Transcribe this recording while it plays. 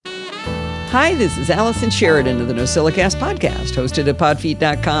Hi, this is Allison Sheridan of the NosillaCast podcast, hosted at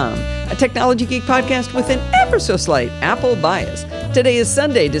podfeet.com, a technology geek podcast with an ever so slight Apple bias. Today is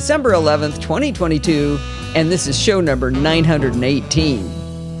Sunday, December 11th, 2022, and this is show number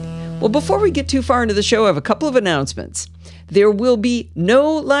 918. Well, before we get too far into the show, I have a couple of announcements. There will be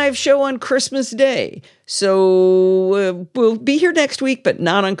no live show on Christmas Day, so we'll be here next week, but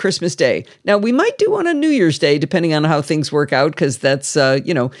not on Christmas Day. Now, we might do one on New Year's Day, depending on how things work out, because that's,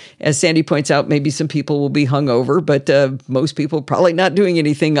 as Sandy points out, maybe some people will be hungover, but most people probably not doing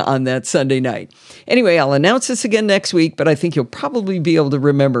anything on that Sunday night. Anyway, I'll announce this again next week, but I think you'll probably be able to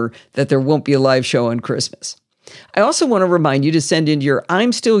remember that there won't be a live show on Christmas. I also want to remind you to send in your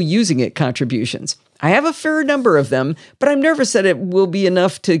I'm Still Using It contributions. I have a fair number of them, but I'm nervous that it will be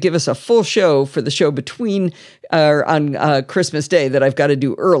enough to give us a full show for the show between on Christmas Day that I've got to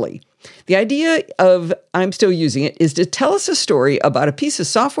do early. The idea of I'm Still Using It is to tell us a story about a piece of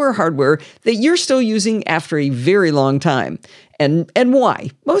software or hardware that you're still using after a very long time. And why?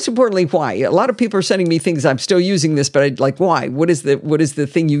 Most importantly, why? A lot of people are sending me things, I'm still using this, but I'd like, why? What is the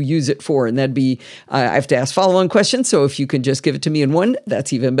thing you use it for? And that'd be, I have to ask follow-on questions. So if you can just give it to me in one,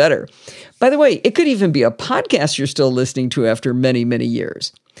 that's even better. By the way, it could even be a podcast you're still listening to after many, many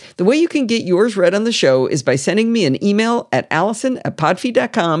years. The way you can get yours read on the show is by sending me an email at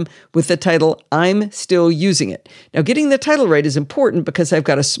allison@podfeet.com with the title, I'm Still Using It. Now, getting the title right is important because I've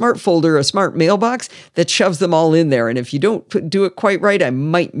got a smart folder, a smart mailbox that shoves them all in there. And if you don't do it quite right, I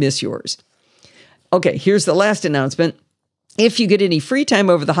might miss yours. Okay, here's the last announcement. If you get any free time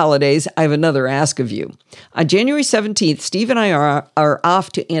over the holidays, I have another ask of you. On January 17th, Steve and I are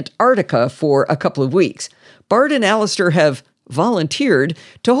off to Antarctica for a couple of weeks. Bart and Alistair have volunteered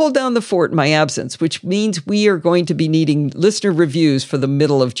to hold down the fort in my absence, which means we are going to be needing listener reviews for the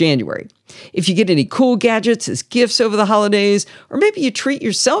middle of January. If you get any cool gadgets as gifts over the holidays, or maybe you treat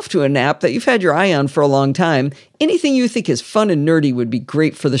yourself to an app that you've had your eye on for a long time, anything you think is fun and nerdy would be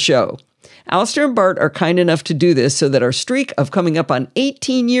great for the show. Alistair and Bart are kind enough to do this so that our streak of coming up on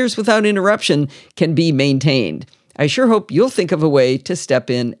 18 years without interruption can be maintained. I sure hope you'll think of a way to step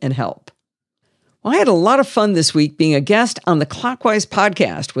in and help. Well, I had a lot of fun this week being a guest on the Clockwise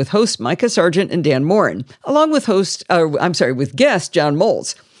podcast with hosts Micah Sargent and Dan Morin, along with with guest John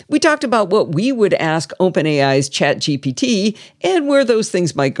Moltz. We talked about what we would ask OpenAI's ChatGPT and where those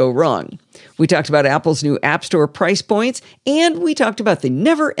things might go wrong. We talked about Apple's new App Store price points, and we talked about the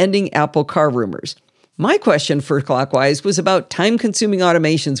never-ending Apple car rumors. My question for Clockwise was about time-consuming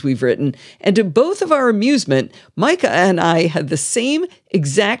automations we've written, and to both of our amusement, Micah and I had the same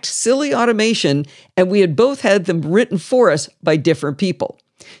exact silly automation, and we had both had them written for us by different people.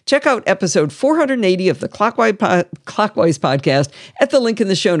 Check out episode 480 of the Clockwise podcast at the link in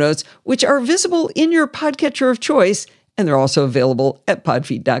the show notes, which are visible in your podcatcher of choice, and they're also available at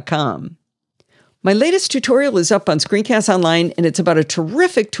podfeet.com. My latest tutorial is up on Screencast Online, and it's about a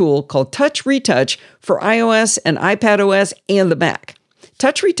terrific tool called Touch Retouch for iOS and iPadOS and the Mac.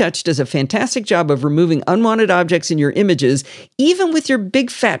 Touch Retouch does a fantastic job of removing unwanted objects in your images, even with your big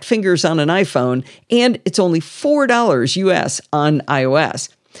fat fingers on an iPhone, and it's only $4 US on iOS.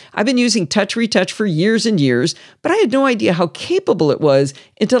 I've been using Touch Retouch for years and years, but I had no idea how capable it was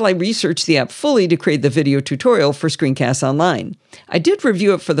until I researched the app fully to create the video tutorial for Screencast Online. I did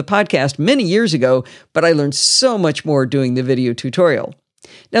review it for the podcast many years ago, but I learned so much more doing the video tutorial.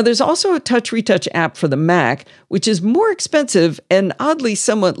 Now, there's also a Touch Retouch app for the Mac, which is more expensive and oddly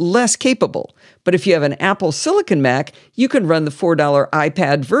somewhat less capable. But if you have an Apple Silicon Mac, you can run the $4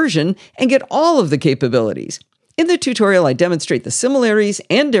 iPad version and get all of the capabilities. In the tutorial, I demonstrate the similarities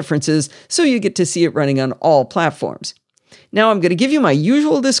and differences so you get to see it running on all platforms. Now, I'm going to give you my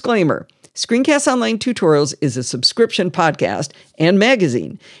usual disclaimer. Screencast Online Tutorials is a subscription podcast and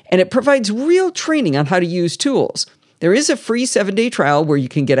magazine, and it provides real training on how to use tools. There is a free 7-day trial where you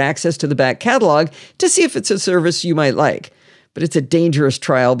can get access to the back catalog to see if it's a service you might like. But it's a dangerous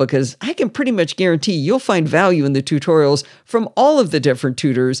trial because I can pretty much guarantee you'll find value in the tutorials from all of the different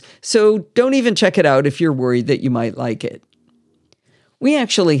tutors, so don't even check it out if you're worried that you might like it. We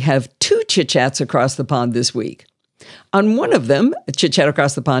actually have 2 Chit Chats across the pond this week. On one of them, Chit Chat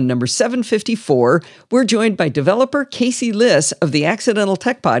Across the Pond number 754, we're joined by developer Casey Liss of the Accidental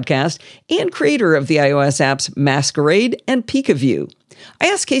Tech Podcast and creator of the iOS apps Masquerade and PikaView. I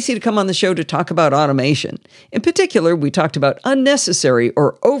asked Casey to come on the show to talk about automation. In particular, we talked about unnecessary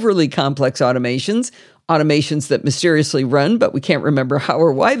or overly complex automations that mysteriously run, but we can't remember how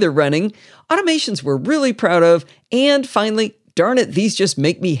or why they're running, automations we're really proud of, and finally, darn it, these just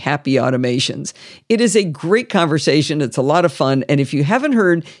make me happy automations. It is a great conversation. It's a lot of fun. And if you haven't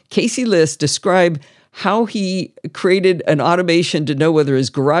heard Casey Liss describe how he created an automation to know whether his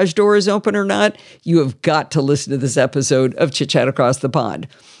garage door is open or not, you have got to listen to this episode of Chit Chat Across the Pond.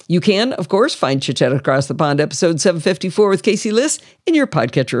 You can, of course, find Chit Chat Across the Pond episode 754 with Casey Liss in your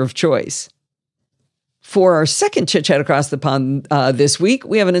podcatcher of choice. For our second Chit Chat Across the Pond this week,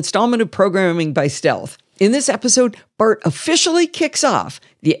 we have an installment of Programming by Stealth. In this episode, Bart officially kicks off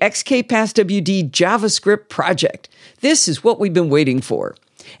the XKPassWD JavaScript project. This is what we've been waiting for.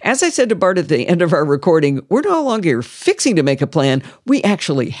 As I said to Bart at the end of our recording, we're no longer fixing to make a plan. We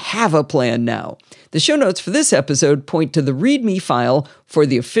actually have a plan now. The show notes for this episode point to the README file for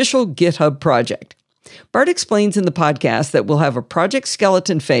the official GitHub project. Bart explains in the podcast that we'll have a project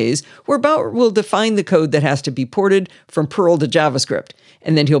skeleton phase where Bart will define the code that has to be ported from Perl to JavaScript,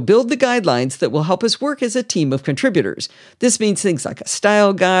 and then he'll build the guidelines that will help us work as a team of contributors. This means things like a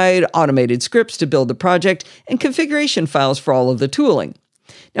style guide, automated scripts to build the project, and configuration files for all of the tooling.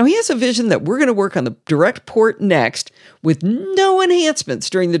 Now, he has a vision that we're going to work on the direct port next with no enhancements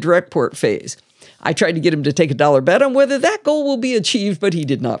during the direct port phase. I tried to get him to take a dollar bet on whether that goal will be achieved, but he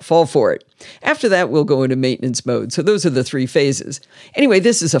did not fall for it. After that, we'll go into maintenance mode. So those are the 3 phases. Anyway,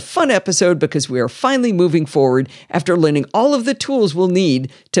 this is a fun episode because we are finally moving forward after learning all of the tools we'll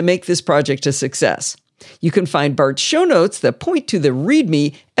need to make this project a success. You can find Bart's show notes that point to the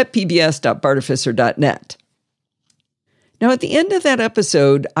README at pbs.bartificer.net. Now, at the end of that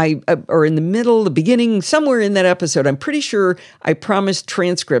episode, or in the middle, the beginning, somewhere in that episode, I'm pretty sure I promised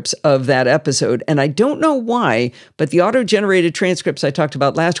transcripts of that episode. And I don't know why, but the auto-generated transcripts I talked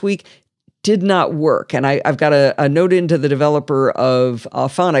about last week did not work. And I've got a note into the developer of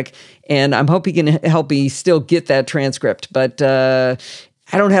Auphonic, and I'm hoping he can help me still get that transcript. But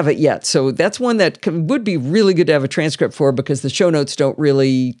I don't have it yet. So that's one that would be really good to have a transcript for because the show notes don't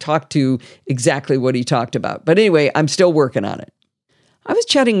really talk to exactly what he talked about. But anyway, I'm still working on it. I was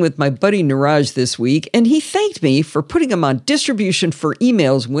chatting with my buddy Niraj this week, and he thanked me for putting him on distribution for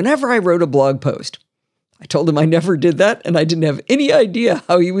emails whenever I wrote a blog post. I told him I never did that, and I didn't have any idea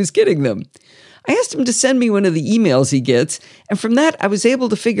how he was getting them. I asked him to send me one of the emails he gets, and from that, I was able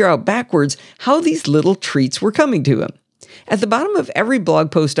to figure out backwards how these little treats were coming to him. At the bottom of every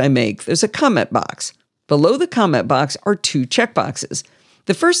blog post I make, there's a comment box. Below the comment box are 2 checkboxes.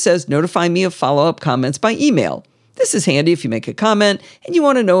 The first says, notify me of follow-up comments by email. This is handy if you make a comment and you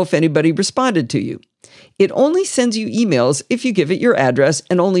want to know if anybody responded to you. It only sends you emails if you give it your address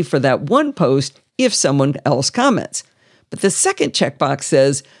and only for that one post if someone else comments. But the second checkbox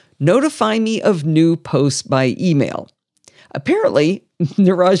says, notify me of new posts by email. Apparently,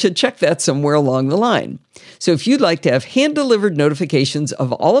 Niraj had checked that somewhere along the line. So if you'd like to have hand-delivered notifications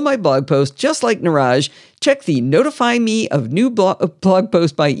of all of my blog posts, just like Niraj, check the Notify Me of New blog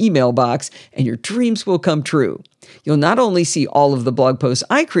post by email box, and your dreams will come true. You'll not only see all of the blog posts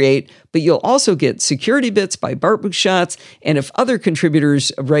I create, but you'll also get security bits by Bart Buchschatz, and if other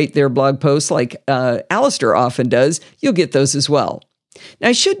contributors write their blog posts, like Alistair often does, you'll get those as well. Now,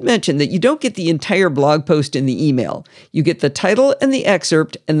 I should mention that you don't get the entire blog post in the email. You get the title and the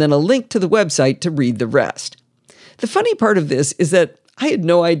excerpt, and then a link to the website to read the rest. The funny part of this is that I had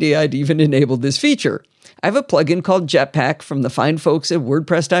no idea I'd even enabled this feature. I have a plugin called Jetpack from the fine folks at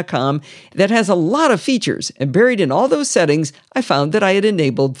WordPress.com that has a lot of features, and buried in all those settings, I found that I had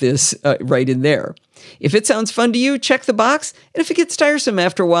enabled this right in there. If it sounds fun to you, check the box, and if it gets tiresome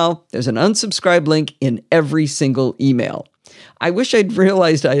after a while, there's an unsubscribe link in every single email. I wish I'd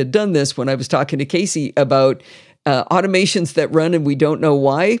realized I had done this when I was talking to Casey about automations that run and we don't know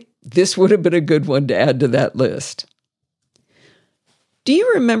why. This would have been a good one to add to that list. Do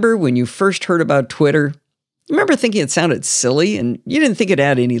you remember when you first heard about Twitter? Remember thinking it sounded silly and you didn't think it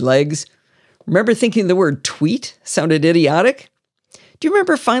had any legs? Remember thinking the word tweet sounded idiotic? Do you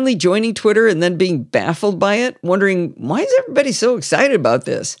remember finally joining Twitter and then being baffled by it, wondering, why is everybody so excited about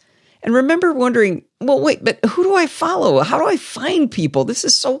this? And remember wondering, well, wait, but who do I follow? How do I find people? This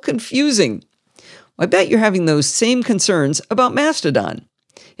is so confusing. Well, I bet you're having those same concerns about Mastodon.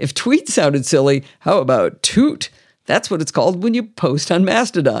 If tweet sounded silly, how about toot? That's what it's called when you post on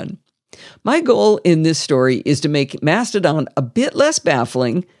Mastodon. My goal in this story is to make Mastodon a bit less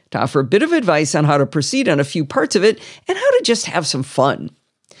baffling, to offer a bit of advice on how to proceed on a few parts of it, and how to just have some fun.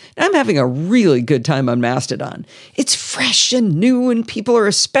 Now, I'm having a really good time on Mastodon. It's fresh and new, and people are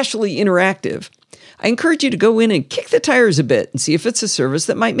especially interactive. I encourage you to go in and kick the tires a bit and see if it's a service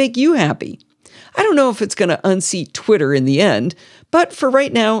that might make you happy. I don't know if it's going to unseat Twitter in the end, but for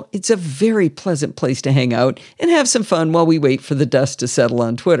right now, it's a very pleasant place to hang out and have some fun while we wait for the dust to settle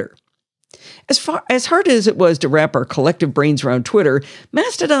on Twitter. As hard as it was to wrap our collective brains around Twitter,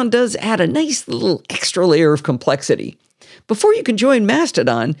 Mastodon does add a nice little extra layer of complexity. Before you can join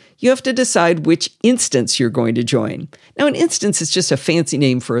Mastodon, you have to decide which instance you're going to join. Now, an instance is just a fancy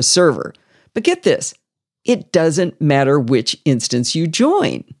name for a server. But get this, it doesn't matter which instance you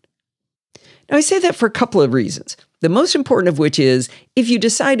join. Now, I say that for a couple of reasons. The most important of which is, if you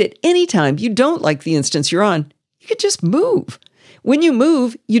decide at any time you don't like the instance you're on, you could just move. When you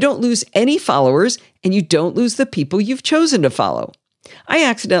move, you don't lose any followers and you don't lose the people you've chosen to follow. I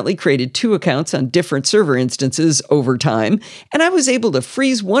accidentally created 2 accounts on different server instances over time, and I was able to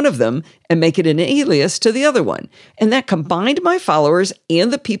freeze one of them and make it an alias to the other one. And that combined my followers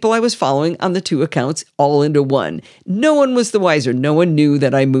and the people I was following on the 2 accounts all into one. No one was the wiser. No one knew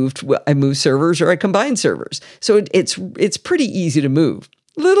that I moved servers or I combined servers. So it's pretty easy to move.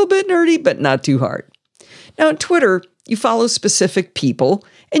 A little bit nerdy, but not too hard. Now on Twitter, you follow specific people,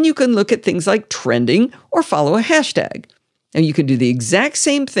 and you can look at things like trending or follow a hashtag. And you can do the exact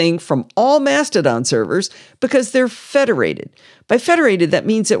same thing from all Mastodon servers because they're federated. By federated, that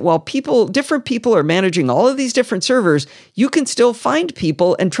means that while different people are managing all of these different servers, you can still find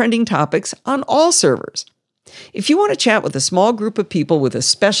people and trending topics on all servers. If you want to chat with a small group of people with a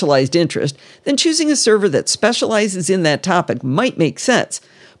specialized interest, then choosing a server that specializes in that topic might make sense.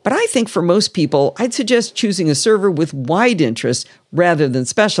 But I think for most people, I'd suggest choosing a server with wide interests rather than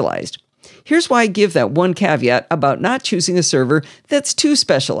specialized. Here's why I give that one caveat about not choosing a server that's too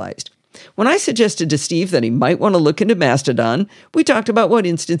specialized. When I suggested to Steve that he might want to look into Mastodon, we talked about what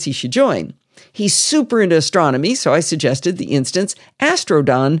instance he should join. He's super into astronomy, so I suggested the instance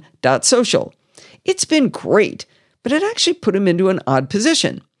astrodon.social. It's been great, but it actually put him into an odd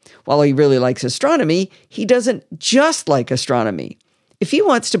position. While he really likes astronomy, he doesn't just like astronomy. If he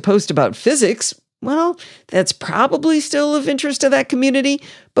wants to post about physics, well, that's probably still of interest to that community,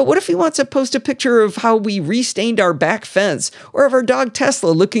 but what if he wants to post a picture of how we restained our back fence or of our dog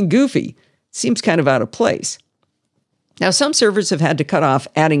Tesla looking goofy? Seems kind of out of place. Now, some servers have had to cut off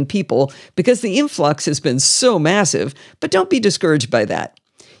adding people because the influx has been so massive, but don't be discouraged by that.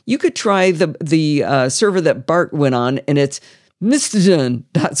 You could try the server that Bart went on, and it's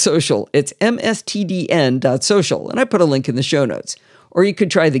mstdn.social. It's mstdn.social, and I put a link in the show notes. Or you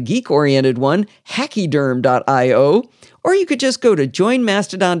could try the geek-oriented one, hachyderm.io, or you could just go to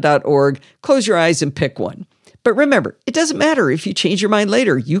joinmastodon.org, close your eyes, and pick one. But remember, it doesn't matter if you change your mind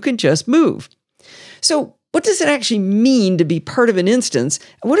later. You can just move. So what does it actually mean to be part of an instance,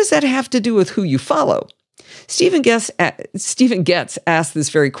 and what does that have to do with who you follow? Stephen Getz asked this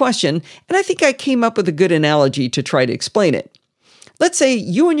very question, and I think I came up with a good analogy to try to explain it. Let's say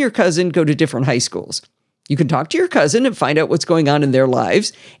you and your cousin go to different high schools. You can talk to your cousin and find out what's going on in their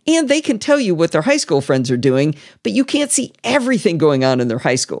lives, and they can tell you what their high school friends are doing, but you can't see everything going on in their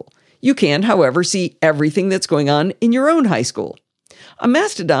high school. You can, however, see everything that's going on in your own high school. On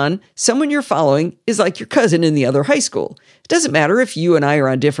Mastodon, someone you're following is like your cousin in the other high school. It doesn't matter if you and I are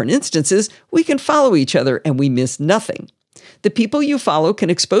on different instances, we can follow each other and we miss nothing. The people you follow can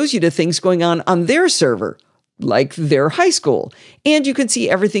expose you to things going on their server, like their high school, and you can see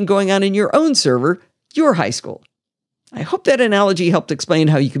everything going on in your own server, your high school. I hope that analogy helped explain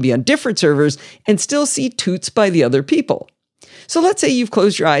how you can be on different servers and still see toots by the other people. So let's say you've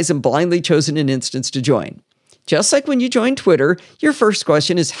closed your eyes and blindly chosen an instance to join. Just like when you join Twitter, your first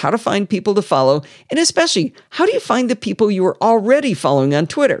question is how to find people to follow, and especially, how do you find the people you are already following on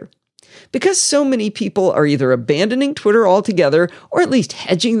Twitter? Because so many people are either abandoning Twitter altogether or at least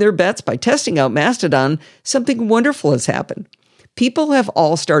hedging their bets by testing out Mastodon, something wonderful has happened. People have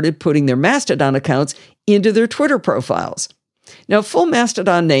all started putting their Mastodon accounts into their Twitter profiles. Now, full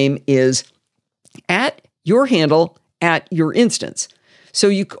Mastodon name is @yourhandle @yourinstance. So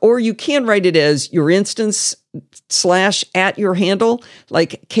you can write it as your instance /@yourhandle,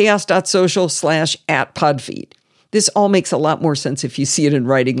 like chaos.social /@podfeed. This all makes a lot more sense if you see it in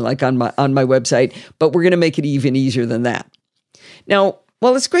writing, like on my website, but we're going to make it even easier than that. Now,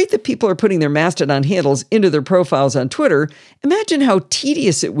 while it's great that people are putting their Mastodon handles into their profiles on Twitter, imagine how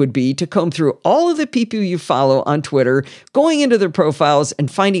tedious it would be to comb through all of the people you follow on Twitter, going into their profiles and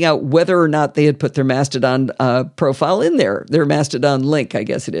finding out whether or not they had put their Mastodon profile in there, their Mastodon link, I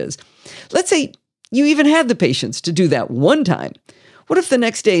guess it is. Let's say you even had the patience to do that one time. What if the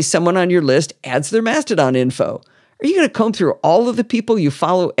next day someone on your list adds their Mastodon info? Are you going to comb through all of the people you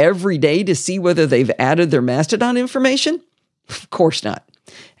follow every day to see whether they've added their Mastodon information? Of course not.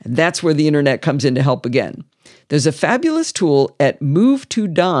 And that's where the internet comes in to help again. There's a fabulous tool at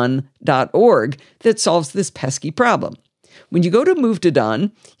movetodon.org that solves this pesky problem. When you go to Move to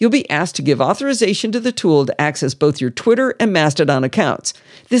Don, you'll be asked to give authorization to the tool to access both your Twitter and Mastodon accounts.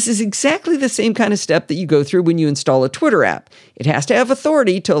 This is exactly the same kind of step that you go through when you install a Twitter app. It has to have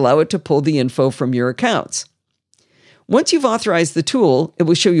authority to allow it to pull the info from your accounts. Once you've authorized the tool, it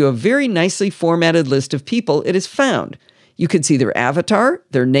will show you a very nicely formatted list of people it has found. You can see their avatar,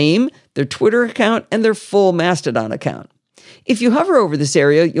 their name, their Twitter account, and their full Mastodon account. If you hover over this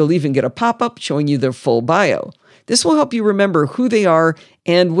area, you'll even get a pop-up showing you their full bio. This will help you remember who they are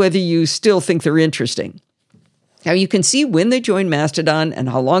and whether you still think they're interesting. Now, you can see when they joined Mastodon and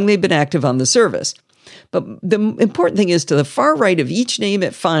how long they've been active on the service. But the important thing is, to the far right of each name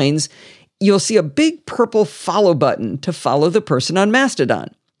it finds, you'll see a big purple follow button to follow the person on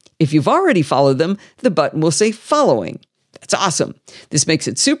Mastodon. If you've already followed them, the button will say following. That's awesome. This makes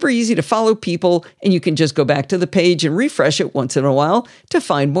it super easy to follow people, and you can just go back to the page and refresh it once in a while to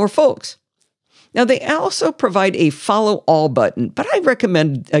find more folks. Now, they also provide a follow all button, but I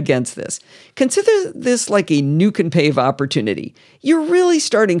recommend against this. Consider this like a nuke and pave opportunity. You're really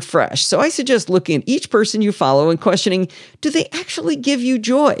starting fresh, so I suggest looking at each person you follow and questioning, do they actually give you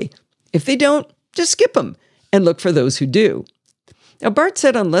joy? If they don't, just skip them and look for those who do. Now, Bart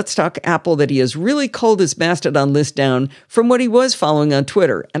said on Let's Talk Apple that he has really culled his Mastodon list down from what he was following on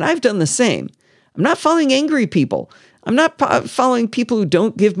Twitter, and I've done the same. I'm not following angry people. I'm not following people who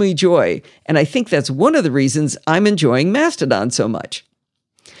don't give me joy, and I think that's one of the reasons I'm enjoying Mastodon so much.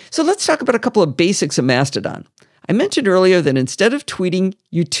 So let's talk about a couple of basics of Mastodon. I mentioned earlier that instead of tweeting,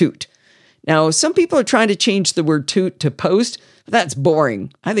 you toot. Now, some people are trying to change the word toot to post. That's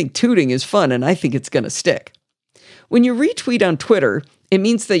boring. I think tooting is fun, and I think it's going to stick. When you retweet on Twitter, it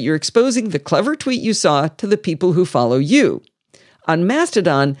means that you're exposing the clever tweet you saw to the people who follow you. On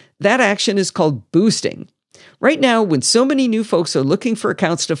Mastodon, that action is called boosting. Right now, when so many new folks are looking for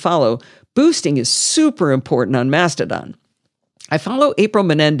accounts to follow, boosting is super important on Mastodon. I follow April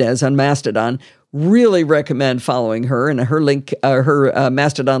Menendez on Mastodon. Really recommend following her, and her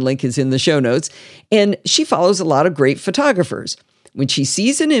Mastodon link is in the show notes. And she follows a lot of great photographers. When she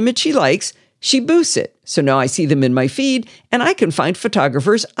sees an image she likes, she boosts it. So now I see them in my feed, and I can find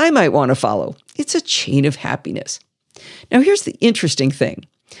photographers I might want to follow. It's a chain of happiness. Now, here's the interesting thing.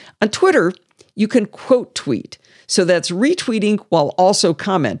 On Twitter, you can quote tweet. So that's retweeting while also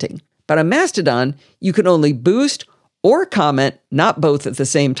commenting. But on Mastodon, you can only boost or comment, not both at the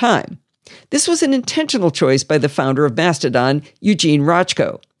same time. This was an intentional choice by the founder of Mastodon, Eugene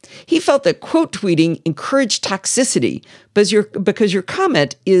Rochko. He felt that quote tweeting encouraged toxicity because your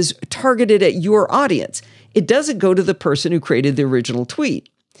comment is targeted at your audience. It doesn't go to the person who created the original tweet.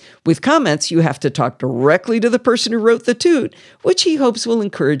 With comments, you have to talk directly to the person who wrote the toot, which he hopes will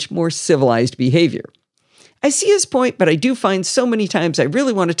encourage more civilized behavior. I see his point, but I do find so many times I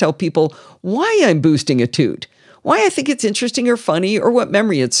really want to tell people why I'm boosting a toot, why I think it's interesting or funny, or what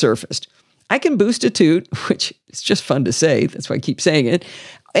memory it surfaced. I can boost a toot, which is just fun to say, that's why I keep saying it,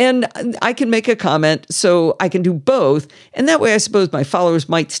 and I can make a comment, so I can do both, and that way I suppose my followers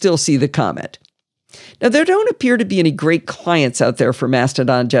might still see the comment. Now, there don't appear to be any great clients out there for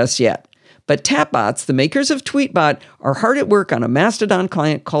Mastodon just yet, but Tapbots, the makers of Tweetbot, are hard at work on a Mastodon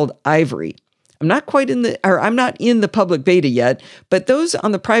client called Ivory. I'm not in the public beta yet, but those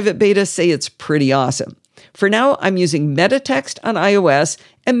on the private beta say it's pretty awesome. For now, I'm using MetaText on iOS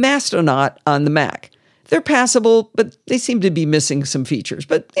and Mastonaut on the Mac. They're passable, but they seem to be missing some features,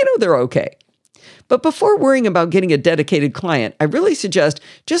 but they're okay. But before worrying about getting a dedicated client, I really suggest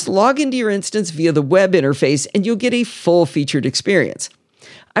just log into your instance via the web interface and you'll get a full-featured experience.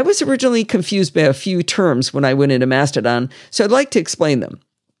 I was originally confused by a few terms when I went into Mastodon, so I'd like to explain them.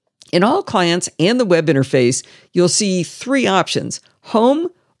 In all clients and the web interface, you'll see three options: home,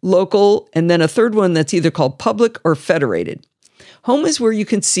 local, and then a third one that's either called public or federated. Home is where you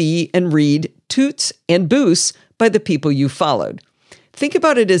can see and read toots and boosts by the people you followed. Think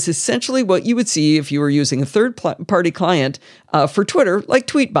about it as essentially what you would see if you were using a third-party client for Twitter, like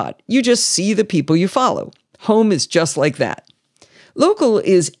Tweetbot. You just see the people you follow. Home is just like that. Local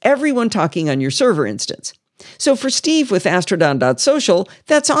is everyone talking on your server instance. So for Steve with Astrodon.social,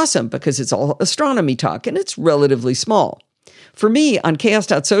 that's awesome because it's all astronomy talk and it's relatively small. For me on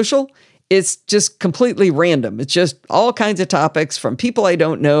Chaos.social, it's just completely random. It's just all kinds of topics from people I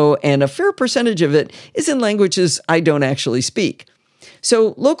don't know, and a fair percentage of it is in languages I don't actually speak.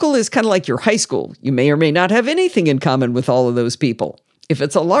 So local is kind of like your high school. You may or may not have anything in common with all of those people. If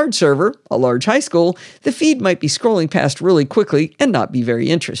it's a large server, a large high school, the feed might be scrolling past really quickly and not be very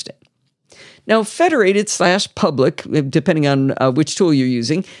interesting. Now, federated/public, depending on which tool you're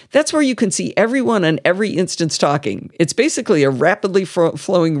using, that's where you can see everyone on every instance talking. It's basically a rapidly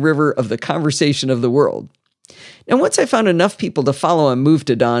flowing river of the conversation of the world. Now, once I found enough people to follow on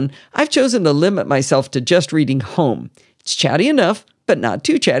Move2Dawn, I've chosen to limit myself to just reading home. It's chatty enough, but not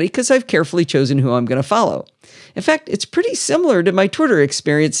too chatty because I've carefully chosen who I'm going to follow. In fact, it's pretty similar to my Twitter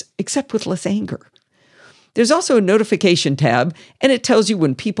experience, except with less anger. There's also a notification tab, and it tells you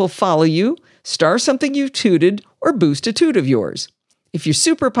when people follow you, star something you've tooted, or boost a toot of yours. If you're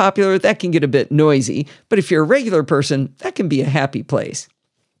super popular, that can get a bit noisy, but if you're a regular person, that can be a happy place.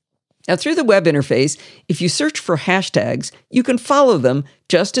 Now, through the web interface, if you search for hashtags, you can follow them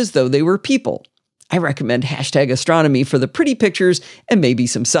just as though they were people. I recommend hashtag astronomy for the pretty pictures and maybe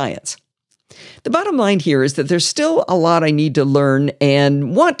some science. The bottom line here is that there's still a lot I need to learn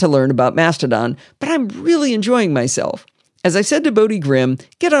and want to learn about Mastodon, but I'm really enjoying myself. As I said to Bodhi Grimm,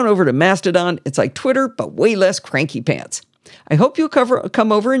 get on over to Mastodon. It's like Twitter, but way less cranky pants. I hope you'll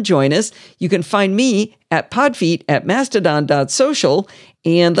come over and join us. You can find me at Podfeet at mastodon.social.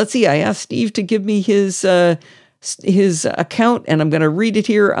 And let's see, I asked Steve to give me his account, and I'm going to read it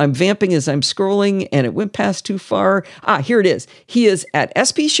here. I'm vamping as I'm scrolling, and it went past too far. Here it is. He is at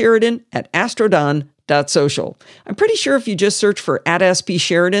spsheridan at astrodon.social. I'm pretty sure if you just search for at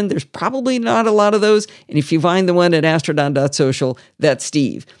spsheridan, there's probably not a lot of those. And if you find the one at astrodon.social, that's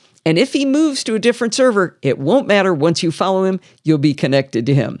Steve. And if he moves to a different server, it won't matter. Once you follow him, you'll be connected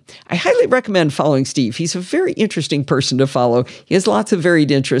to him. I highly recommend following Steve. He's a very interesting person to follow. He has lots of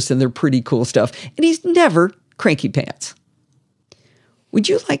varied interests, and they're pretty cool stuff. And he's never cranky pants. Would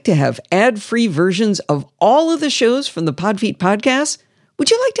you like to have ad-free versions of all of the shows from the Podfeet podcast?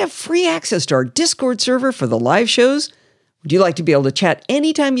 Would you like to have free access to our Discord server for the live shows? Would you like to be able to chat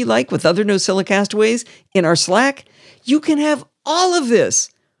anytime you like with other NosillaCastaways in our Slack? You can have all of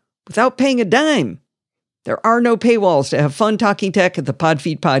this without paying a dime. There are no paywalls to have fun talking tech at the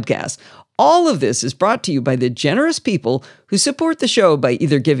Podfeet podcast. All of this is brought to you by the generous people who support the show by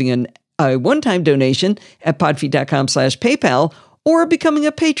either giving a one-time donation at podfeet.com/PayPal or becoming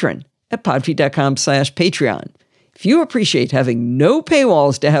a patron at podfeet.com/Patreon. If you appreciate having no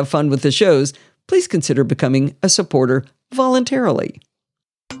paywalls to have fun with the shows, please consider becoming a supporter voluntarily.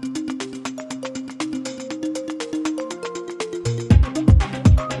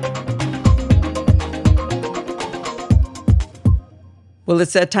 Well,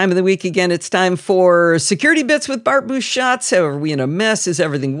 it's that time of the week again. It's time for Security Bits with Bart Busschots. Are we in a mess? Is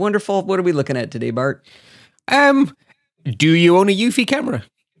everything wonderful? What are we looking at today, Bart? Do you own a Eufy camera?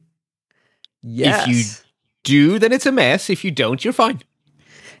 Yes. If you do, then it's a mess. If you don't, you're fine.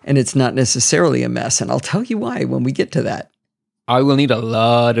 And it's not necessarily a mess, and I'll tell you why when we get to that. I will need a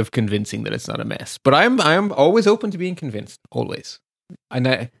lot of convincing that it's not a mess, but I'm always open to being convinced, always.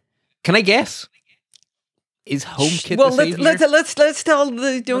 And can I guess? Is HomeKit the savior? Let's tell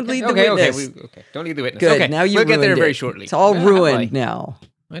the don't lead the witness. Okay. Don't lead the witness. Good. Okay. Now you we'll get there ruined very it. shortly. It's all ruined now.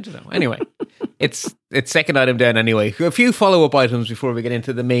 I don't know. Anyway, it's second item down anyway. A few follow-up items before we get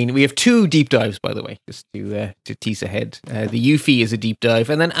into the main. We have 2 deep dives, by the way, just to tease ahead. The Eufy is a deep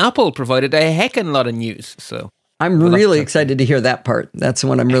dive, and then Apple provided a heckin' lot of news. So I'm really excited to hear that part. That's the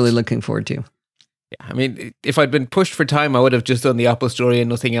one I'm really looking forward to. Yeah, I mean, if I'd been pushed for time, I would have just done the Apple story and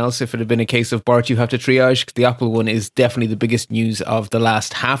nothing else. If it had been a case of Bart, you have to triage, because the Apple one is definitely the biggest news of the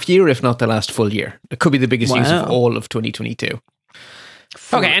last half year, if not the last full year. It could be the biggest news of all of 2022.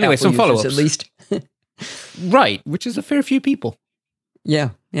 Okay, anyway, some follow-ups. At least. Right, which is a fair few people.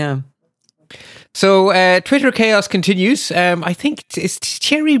 Yeah. So, Twitter chaos continues. I think it's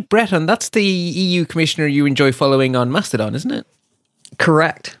Thierry Breton. That's the EU commissioner you enjoy following on Mastodon, isn't it?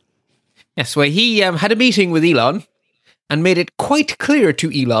 Correct. Yes, well, he had a meeting with Elon and made it quite clear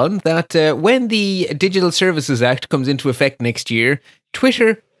to Elon that when the Digital Services Act comes into effect next year,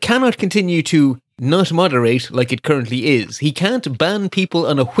 Twitter cannot continue to not moderate like it currently is. He can't ban people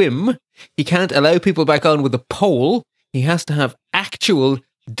on a whim. He can't allow people back on with a poll. He has to have actual,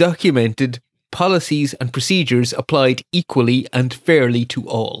 documented policies and procedures applied equally and fairly to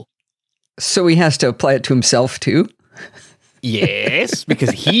all. So he has to apply it to himself too? Yes,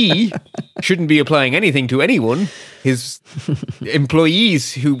 because he shouldn't be applying anything to anyone. His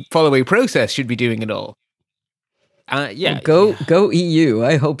employees who follow a process should be doing it all. Yeah. Well, go EU.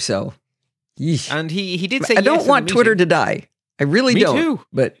 I hope so. Yeesh. And he did say I don't want Twitter to die. I really don't. Me too.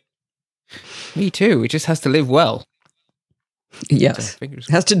 But me too. It just has to live well. Yes.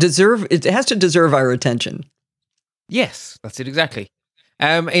 It has to deserve our attention. Yes, that's it exactly.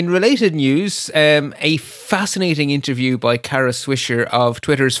 In related news, a fascinating interview by Kara Swisher of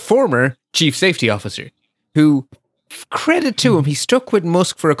Twitter's former chief safety officer, who, credit to him, he stuck with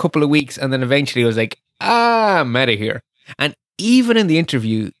Musk for a couple of weeks and then eventually was like, I'm out of here. And even in the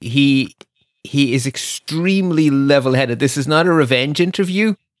interview, he is extremely level-headed. This is not a revenge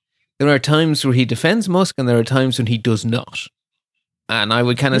interview. There are times where he defends Musk and there are times when he does not. And I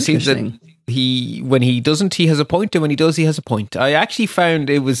would kind of see that when he doesn't, he has a point, and when he does, he has a point. I actually found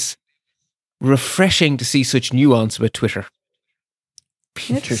it was refreshing to see such nuance with Twitter.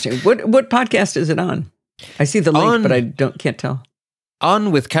 Interesting. What podcast is it on? I see the link, but I can't tell.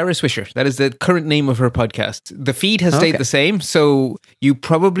 On with Kara Swisher. That is the current name of her podcast. The feed has stayed the same, so you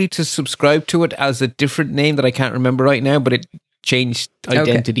probably to subscribe to it as a different name that I can't remember right now, but it changed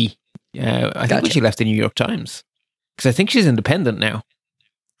identity. I think when she left the New York Times. Because I think she's independent now.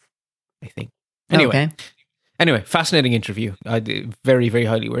 I think. Anyway, fascinating interview. Very, very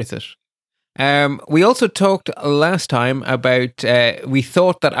highly worth it. We also talked last time about, we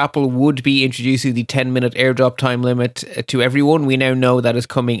thought that Apple would be introducing the 10-minute AirDrop time limit to everyone. We now know that is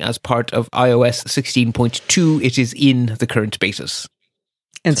coming as part of iOS 16.2. It is in the current betas.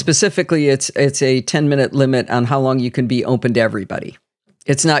 And specifically, it's a 10-minute limit on how long you can be open to everybody.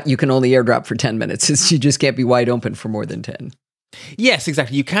 It's not you can only AirDrop for 10 minutes. You just can't be wide open for more than 10. Yes,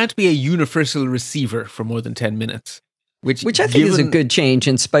 exactly. You can't be a universal receiver for more than 10 minutes. Which I think is a good change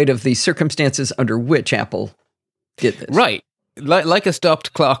in spite of the circumstances under which Apple did this. Right. Like a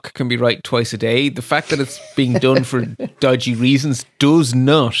stopped clock can be right twice a day. The fact that it's being done for dodgy reasons does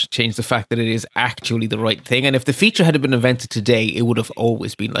not change the fact that it is actually the right thing. And if the feature had been invented today, it would have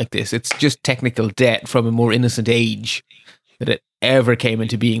always been like this. It's just technical debt from a more innocent age that it ever came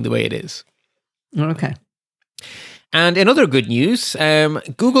into being the way it is. Okay. And in other good news,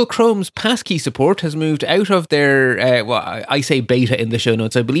 Google Chrome's passkey support has moved out of their, I say beta in the show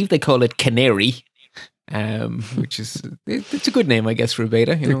notes. I believe they call it Canary, which is, it's a good name, I guess, for a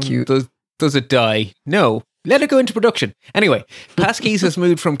beta. They're cute. Does it die? No. Let it go into production. Anyway, Passkeys has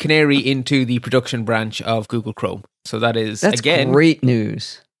moved from Canary into the production branch of Google Chrome. So that's again great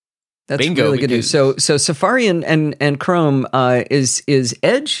news. That's really good news. So Safari and Chrome, is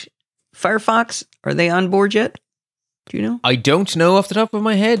Edge, Firefox, are they on board yet? Do you know? I don't know off the top of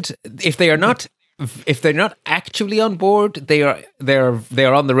my head. If they're not actually on board, they are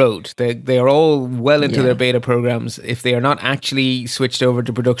on the road. They are all well into their beta programs. If they are not actually switched over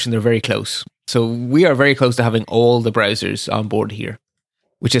to production, they're very close. So we are very close to having all the browsers on board here,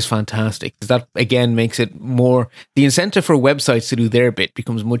 which is fantastic. That again makes it more, the incentive for websites to do their bit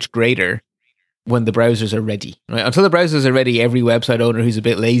becomes much greater when the browsers are ready. Right? Until the browsers are ready, every website owner who's a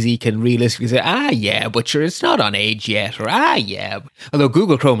bit lazy can realistically say, but sure, it's not on Edge yet, or Although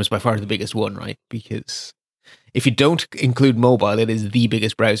Google Chrome is by far the biggest one, right? Because if you don't include mobile, it is the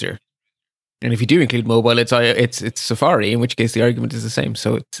biggest browser. And if you do include mobile, it's Safari, in which case the argument is the same.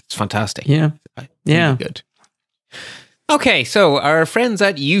 So it's fantastic. Yeah. Really good. Okay, so our friends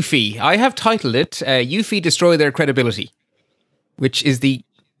at Eufy. I have titled it, Eufy Destroy Their Credibility, which is the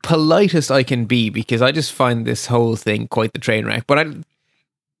politest I can be, because I just find this whole thing quite the train wreck. But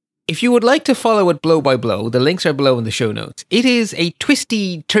if you would like to follow it blow by blow, the links are below in the show notes. It is a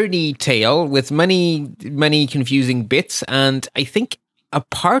twisty, turny tale with many, many confusing bits, and I think a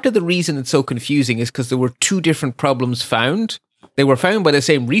part of the reason it's so confusing is because there were two different problems found. They were found by the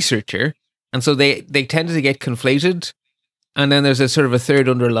same researcher, and so they tended to get conflated, and then there's a sort of a third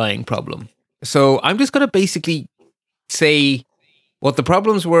underlying problem. So I'm just going to basically say what the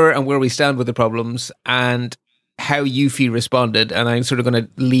problems were and where we stand with the problems and how Eufy responded. And I'm sort of going to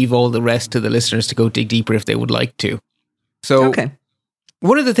leave all the rest to the listeners to go dig deeper if they would like to. So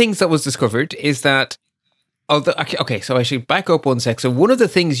one of the things that was discovered is that, so I should back up one sec. So one of the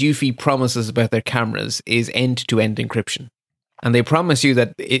things Eufy promises about their cameras is end-to-end encryption. And they promise you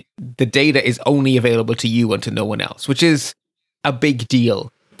that the data is only available to you and to no one else, which is a big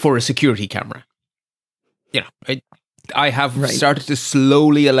deal for a security camera. You know, I have started to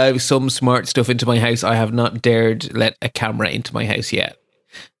slowly allow some smart stuff into my house. I have not dared let a camera into my house yet.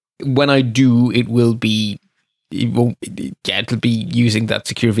 When I do, it'll be using that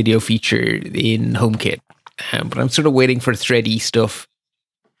secure video feature in HomeKit. But I'm sort of waiting for thready stuff.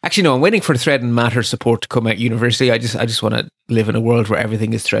 Actually, no, I'm waiting for Thread and Matter support to come out universally. I just want to live in a world where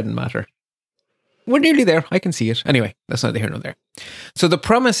everything is Thread and Matter. We're nearly there. I can see it. Anyway, that's neither here nor there. So the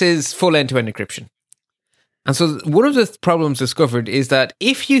promise is full end-to-end encryption. And so one of the problems discovered is that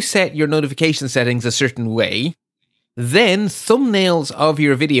if you set your notification settings a certain way, then thumbnails of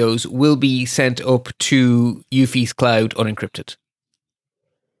your videos will be sent up to Eufy's cloud unencrypted.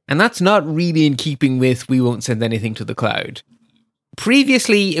 And that's not really in keeping with we won't send anything to the cloud.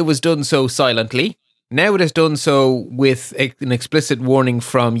 Previously, it was done so silently. Now it is done so with an explicit warning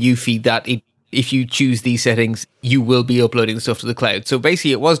from Eufy that if you choose these settings, you will be uploading stuff to the cloud. So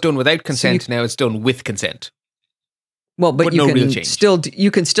basically, it was done without consent. Now it's done with consent. Well, but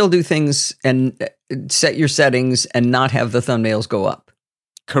you can still do things and set your settings and not have the thumbnails go up.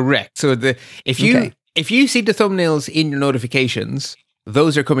 Correct. So if you see the thumbnails in your notifications,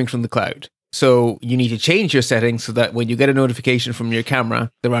 those are coming from the cloud. So you need to change your settings so that when you get a notification from your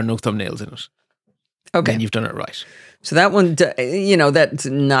camera, there are no thumbnails in it. Okay, then you've done it right. So that one, that's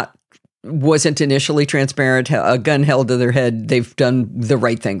not wasn't initially transparent, a gun held to their head, they've done the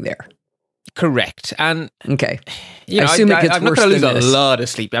right thing there. Correct. And okay, you know, I assume it gets I'm not worse going to than lose this. a lot of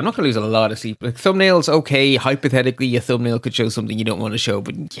sleep. I'm not going to lose a lot of sleep. Like, thumbnails, okay. Hypothetically, a thumbnail could show something you don't want to show,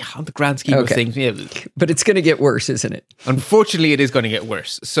 but yeah, on the grand scheme of things, yeah. But it's going to get worse, isn't it? Unfortunately, it is going to get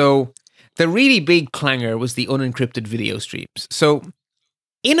worse. So the really big clanger was the unencrypted video streams. So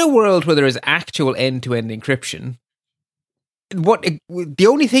in a world where there is actual end-to-end encryption, the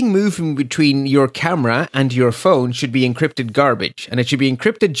only thing moving between your camera and your phone should be encrypted garbage, and it should be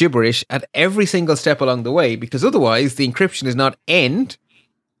encrypted gibberish at every single step along the way, because otherwise the encryption is not end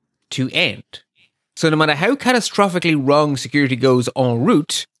to end. So no matter how catastrophically wrong security goes en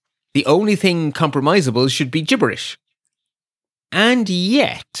route, the only thing compromisable should be gibberish. And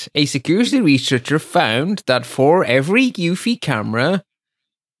yet, a security researcher found that for every Eufy camera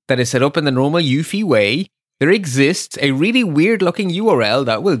that is set up in the normal Eufy way, there exists a really weird-looking URL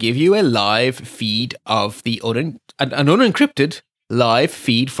that will give you a live feed of an unencrypted live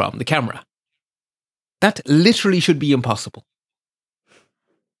feed from the camera. That literally should be impossible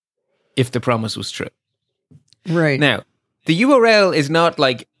if the promise was true. Right. Now, the URL is not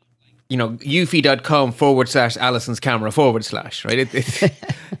like, you know, eufy.com/Alison's camera / right?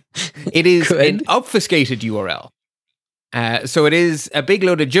 It is an obfuscated URL. So it is a big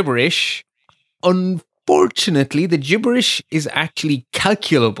load of gibberish. Unfortunately, the gibberish is actually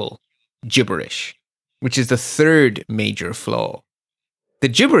calculable gibberish, which is the third major flaw. The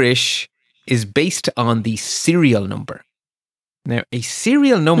gibberish is based on the serial number. Now, a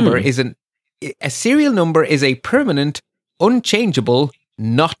serial number is a permanent, unchangeable,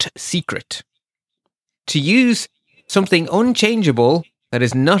 not secret. To use something unchangeable that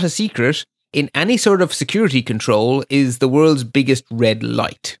is not a secret in any sort of security control is the world's biggest red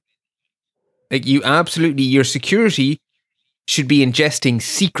light. Like, your security should be ingesting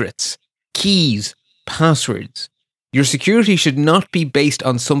secrets, keys, passwords. Your security should not be based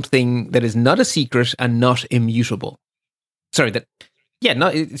on something that is not a secret and not immutable.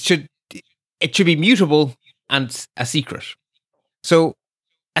 It should be mutable and a secret. So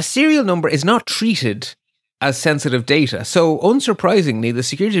a serial number is not treated as sensitive data. So unsurprisingly, the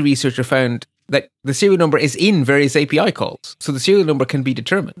security researcher found that the serial number is in various API calls. So the serial number can be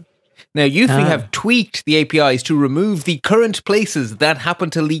determined. Now, Eufy have tweaked the APIs to remove the current places that happen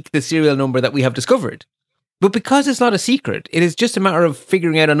to leak the serial number that we have discovered. But because it's not a secret, it is just a matter of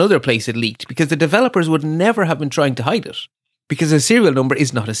figuring out another place it leaked, because the developers would never have been trying to hide it, because a serial number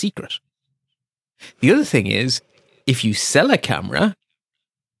is not a secret. The other thing is, if you sell a camera,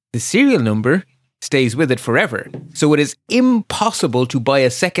 the serial number stays with it forever. So it is impossible to buy a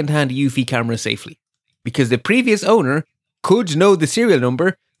second-hand Eufy camera safely, because the previous owner could know the serial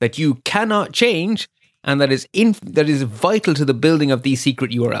number that you cannot change, and that is vital to the building of these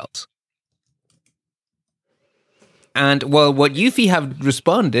secret URLs. And while what Eufy have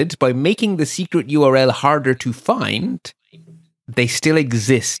responded by making the secret URL harder to find, they still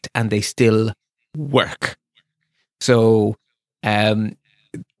exist and they still work. So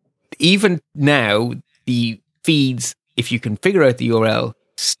even now, the feeds, if you can figure out the URL,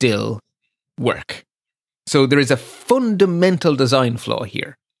 still work. So there is a fundamental design flaw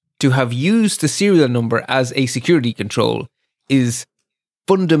here. To have used the serial number as a security control is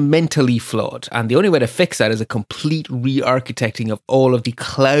fundamentally flawed. And the only way to fix that is a complete re-architecting of all of the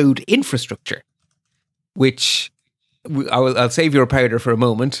cloud infrastructure, which I'll save your powder for a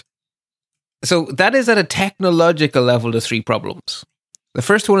moment. So that is at a technological level the three problems. The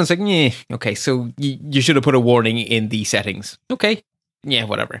first one is like, okay, so you should have put a warning in the settings. Okay, yeah,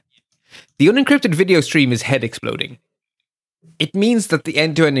 whatever. The unencrypted video stream is head exploding. It means that the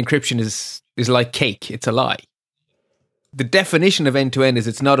end-to-end encryption is like cake. It's a lie. The definition of end-to-end is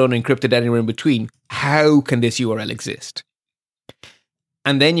it's not unencrypted anywhere in between. How can this URL exist?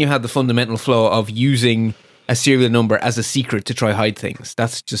 And then you have the fundamental flaw of using a serial number as a secret to try hide things.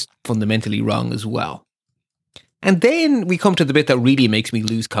 That's just fundamentally wrong as well. And then we come to the bit that really makes me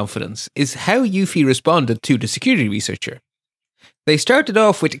lose confidence, is how Eufy responded to the security researcher. They started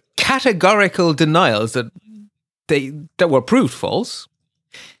off with categorical denials that were proved false.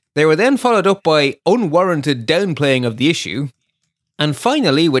 They were then followed up by unwarranted downplaying of the issue, and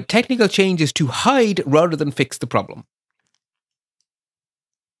finally with technical changes to hide rather than fix the problem.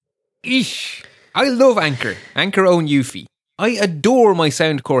 Eesh. I love Anker. Anker own Eufy. I adore my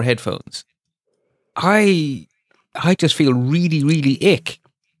Soundcore headphones. I just feel really, really ick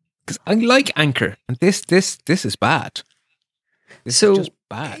because I like Anker, and this is bad. This is just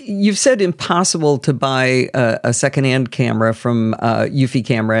bad. You've said impossible to buy a secondhand camera from Eufy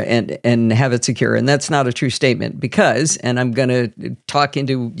Camera and have it secure. And that's not a true statement because, and I'm going to talk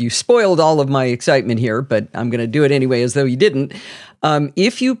into, you spoiled all of my excitement here, but I'm going to do it anyway as though you didn't.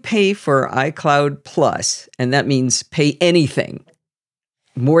 If you pay for iCloud Plus, and that means pay anything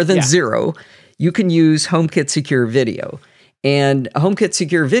more than zero, you can use HomeKit Secure Video. And HomeKit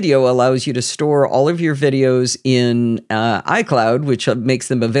Secure Video allows you to store all of your videos in iCloud, which makes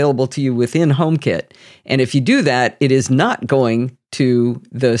them available to you within HomeKit. And if you do that, it is not going to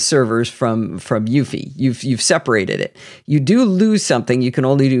the servers from Eufy. You've separated it. You do lose something. You can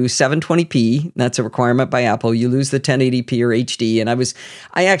only do 720p. That's a requirement by Apple. You lose the 1080p or HD. And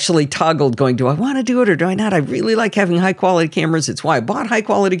I actually toggled going, do I want to do it or do I not? I really like having high quality cameras. It's why I bought high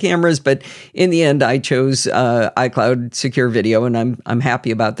quality cameras. But in the end, I chose iCloud Secure Video, and I'm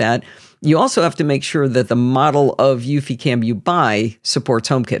happy about that. You also have to make sure that the model of Eufy Cam you buy supports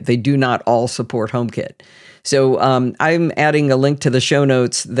HomeKit. They do not all support HomeKit. So I'm adding a link to the show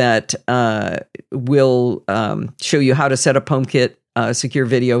notes that will show you how to set up HomeKit Secure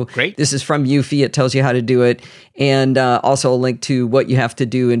Video. Great. This is from Eufy. It tells you how to do it. And also a link to what you have to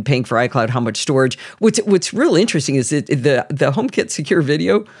do in paying for iCloud, how much storage. What's real interesting is that the HomeKit Secure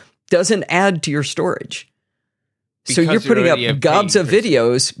Video doesn't add to your storage. Because so you're putting up gobs of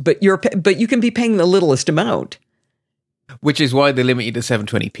videos, but you can be paying the littlest amount. Which is why they limit you to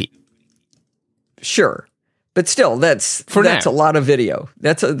 720p. Sure. But still, that's a lot of video.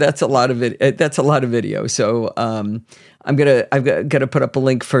 That's a lot of video. So I've got to put up a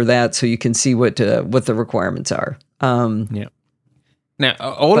link for that so you can see what the requirements are. Yeah. Now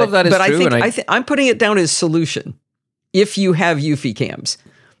of that is true. But I'm putting it down as solution. If you have Eufy cams,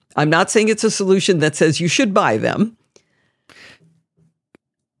 I'm not saying it's a solution that says you should buy them.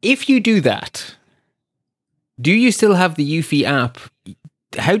 If you do that, do you still have the Eufy app?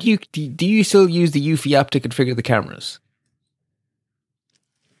 How do you still use the Eufy app to configure the cameras?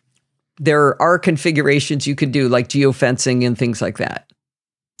 There are configurations you can do, like geofencing and things like that.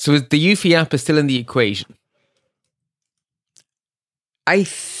 So the Eufy app is still in the equation? I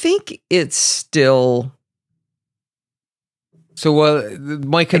think it's still. So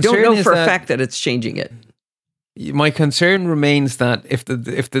my concern I don't know is for a fact that it's changing it. My concern remains that if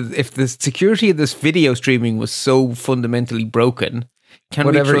the security of this video streaming was so fundamentally broken, can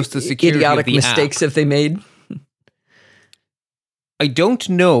we trust the security idiotic of the mistakes app? have they made? I don't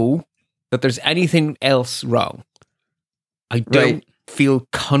know that there's anything else wrong. I don't feel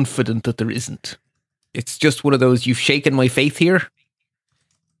confident that there isn't. It's just one of those, you've shaken my faith here.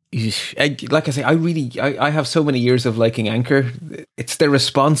 Like I say, I have so many years of liking Anchor. It's their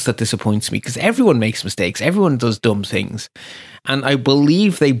response that disappoints me because everyone makes mistakes. Everyone does dumb things. And I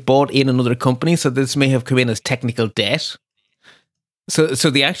believe they bought in another company, so this may have come in as technical debt. So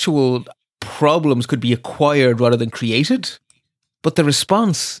the actual problems could be acquired rather than created. But the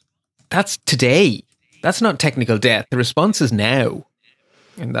response, that's today. That's not technical debt. The response is now.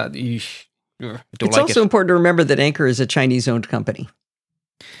 And that, it's also important to remember that Anchor is a Chinese-owned company.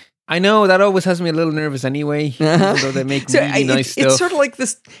 I know, that always has me a little nervous anyway, even though they make really nice stuff. It's sort of like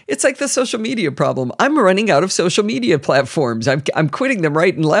this, it's like the social media problem. I'm running out of social media platforms. I'm quitting them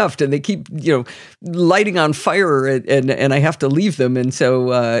right and left, and they keep, lighting on fire, and I have to leave them. And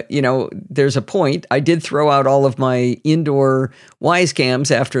so, there's a point. I did throw out all of my indoor Wyze cams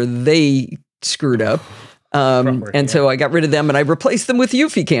after they screwed up. So I got rid of them and I replaced them with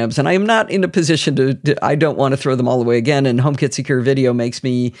Eufy cams, and I am not in a position I don't want to throw them all away again. And HomeKit Secure Video makes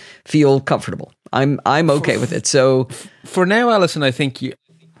me feel comfortable. I'm okay with it. So for now, Alison, I think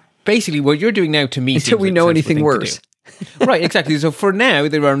basically what you're doing now to me until we know anything worse. Right, exactly. So for now,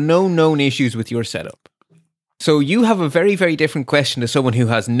 there are no known issues with your setup. So you have a very, very different question to someone who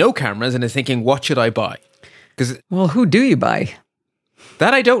has no cameras and is thinking, what should I buy? Well, who do you buy?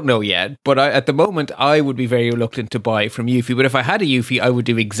 That I don't know yet, but at the moment, I would be very reluctant to buy from Eufy. But if I had a Eufy, I would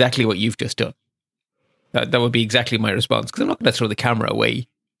do exactly what you've just done. That would be exactly my response, because I'm not going to throw the camera away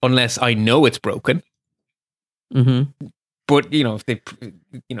unless I know it's broken. Mm-hmm. But,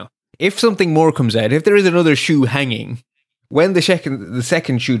 if something more comes out, if there is another shoe hanging, when the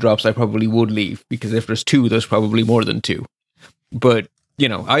second shoe drops, I probably would leave, because if there's two, there's probably more than two. But,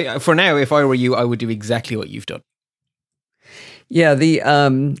 for now, if I were you, I would do exactly what you've done. Yeah, the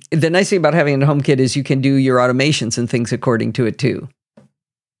nice thing about having a HomeKit is you can do your automations and things according to it too.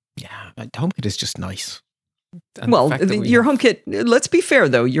 Yeah, HomeKit is just nice. And your HomeKit, let's be fair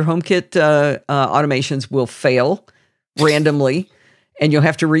though, your HomeKit automations will fail randomly and you'll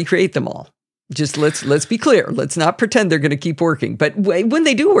have to recreate them all. Just let's be clear. Let's not pretend they're going to keep working. But when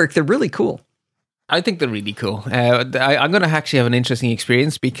they do work, they're really cool. I think they're really cool. I'm going to actually have an interesting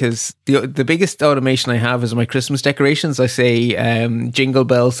experience because the biggest automation I have is my Christmas decorations. I say jingle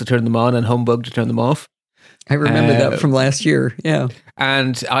bells to turn them on and humbug to turn them off. I remember that from last year. Yeah.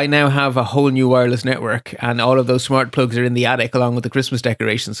 And I now have a whole new wireless network, and all of those smart plugs are in the attic along with the Christmas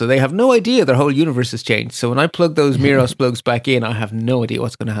decorations. So they have no idea their whole universe has changed. So when I plug those Miros plugs back in, I have no idea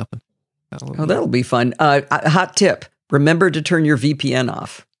what's going to happen. That'll be fun. Hot tip. Remember to turn your VPN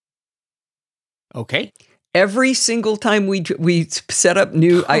off. Okay. Every single time we set up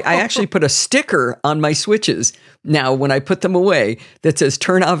new, I actually put a sticker on my switches now when I put them away that says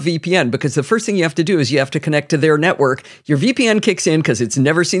turn off VPN, because the first thing you have to do is you have to connect to their network. Your VPN kicks in because it's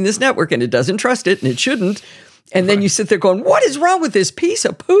never seen this network and it doesn't trust it and it shouldn't. And then you sit there going, what is wrong with this piece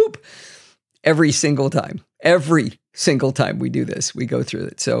of poop? Every single time we do this, we go through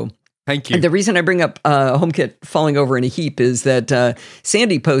it. So thank you. The reason I bring up HomeKit falling over in a heap is that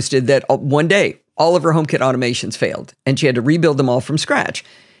Sandy posted that one day, all of her HomeKit automations failed, and she had to rebuild them all from scratch.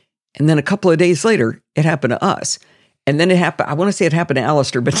 And then a couple of days later, it happened to us. And then it happened, I want to say it happened to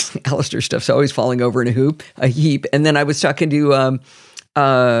Alistair, but Alistair stuff's always falling over in a heap. And then I was talking to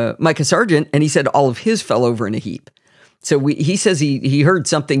Micah Sargent, and he said all of his fell over in a heap. So he says he heard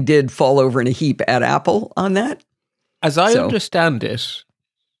something did fall over in a heap at Apple on that. As I understand it,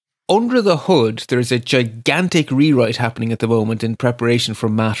 under the hood, there's a gigantic rewrite happening at the moment in preparation for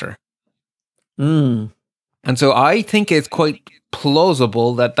Matter. And so I think it's quite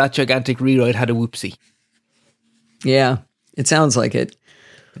plausible that gigantic rewrite had a whoopsie. Yeah, it sounds like it.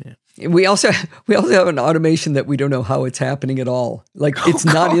 Yeah. We also have an automation that we don't know how it's happening at all. Like it's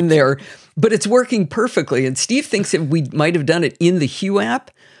not in there, but it's working perfectly. And Steve thinks that we might have done it in the Hue app,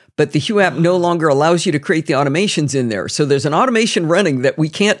 but the Hue app no longer allows you to create the automations in there. So there's an automation running that we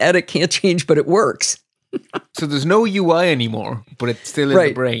can't edit, can't change, but it works. So there's no UI anymore, but it's still in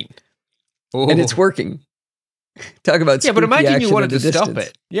the brain. Oh. And it's working. Talk about but imagine you wanted to stop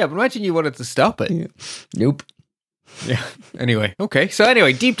it. Yeah, but imagine you wanted to stop it. Yeah. Nope. Yeah. Anyway, okay. So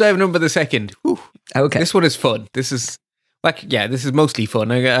anyway, deep dive number the second. Whew. Okay. This one is fun. This is mostly fun.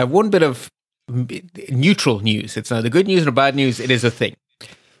 I have one bit of neutral news. It's not the good news or bad news. It is a thing.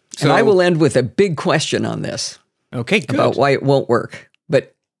 So, and I will end with a big question on this. Okay, good. About why it won't work.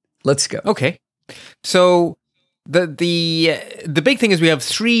 But let's go. Okay. So the big thing is we have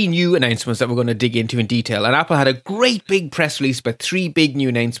 3 new announcements that we're going to dig into in detail. And Apple had a great big press release about 3 big new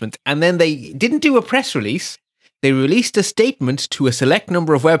announcements. And then they didn't do a press release. They released a statement to a select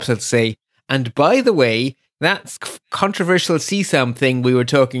number of websites to say, and by the way, that controversial CSAM thing we were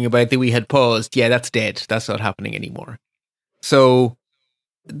talking about that we had paused, yeah, that's dead. That's not happening anymore. So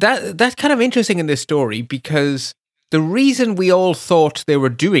that's kind of interesting in this story because the reason we all thought they were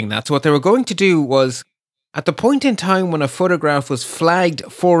doing that, so what they were going to do was, at the point in time when a photograph was flagged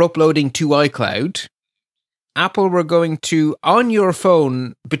for uploading to iCloud, Apple were going to, on your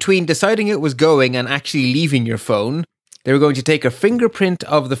phone, between deciding it was going and actually leaving your phone, they were going to take a fingerprint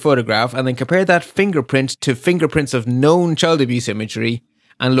of the photograph and then compare that fingerprint to fingerprints of known child abuse imagery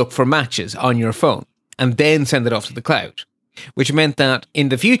and look for matches on your phone, and then send it off to the cloud. Which meant that in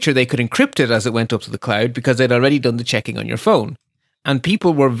the future they could encrypt it as it went up to the cloud because they'd already done the checking on your phone. And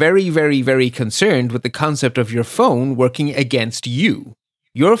people were very, very, very concerned with the concept of your phone working against you.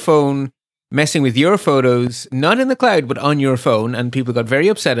 Your phone messing with your photos, not in the cloud, but on your phone. And people got very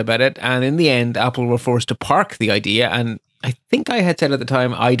upset about it. And in the end, Apple were forced to park the idea. And I think I had said at the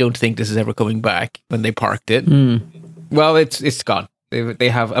time, I don't think this is ever coming back when they parked it. Well, it's gone. They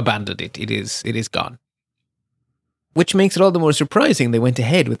have abandoned it. It is gone. Which makes it all the more surprising they went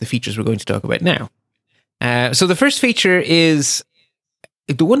ahead with the features we're going to talk about now. So the first feature is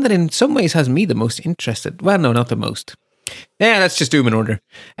the one that in some ways has me the most interested. Well, no, not the most. Yeah, let's just do them in order.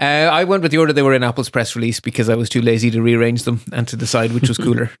 I went with the order they were in Apple's press release because I was too lazy to rearrange them and to decide which was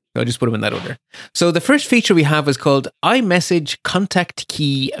cooler. So I just put them in that order. So the first feature we have is called iMessage Contact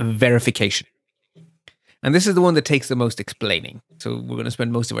Key Verification. And this is the one that takes the most explaining. So we're going to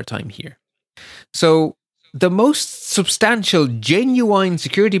spend most of our time here. So the most substantial, genuine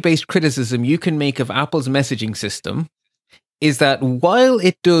security-based criticism you can make of Apple's messaging system is that while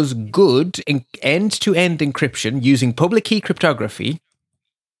it does good in end-to-end encryption using public key cryptography,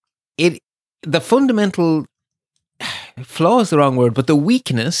 the fundamental flaw is the wrong word, but the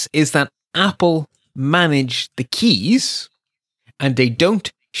weakness is that Apple manage the keys and they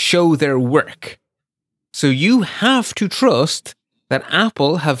don't show their work. So you have to trust that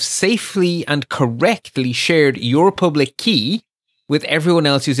Apple have safely and correctly shared your public key with everyone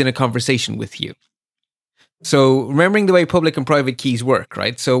else who's in a conversation with you. So remembering the way public and private keys work,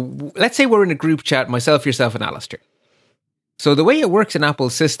 right? So let's say we're in a group chat, myself, yourself, and Alistair. So the way it works in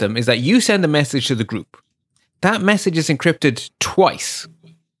Apple's system is that you send a message to the group. That message is encrypted twice.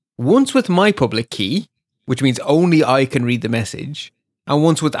 Once with my public key, which means only I can read the message, and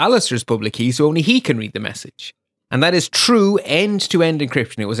once with Alistair's public key, so only he can read the message. And that is true end-to-end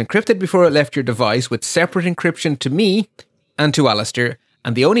encryption. It was encrypted before it left your device with separate encryption to me and to Alistair.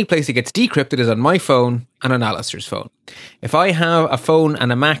 And the only place it gets decrypted is on my phone and on Alistair's phone. If I have a phone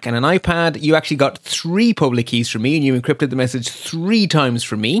and a Mac and an iPad, you actually got 3 public keys from me and you encrypted the message 3 times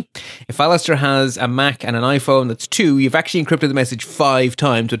for me. If Alistair has a Mac and an iPhone, that's 2. You've actually encrypted the message 5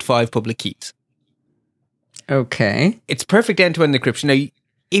 times with 5 public keys. Okay. It's perfect end-to-end encryption. Now,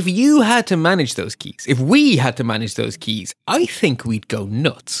 if you had to manage those keys, if we had to manage those keys, I think we'd go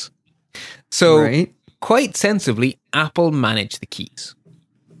nuts. So, quite sensibly, Apple manage the keys.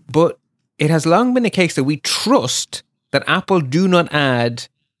 But it has long been the case that we trust that Apple do not add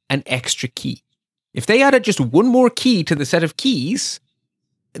an extra key. If they added just one more key to the set of keys,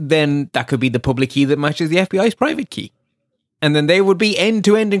 then that could be the public key that matches the FBI's private key. And then they would be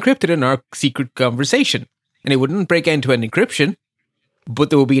end-to-end encrypted in our secret conversation. And it wouldn't break end-to-end encryption, but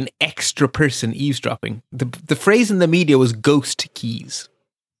there will be an extra person eavesdropping. The phrase in the media was ghost keys.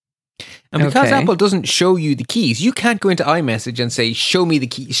 And because Apple doesn't show you the keys, you can't go into iMessage and say, show me the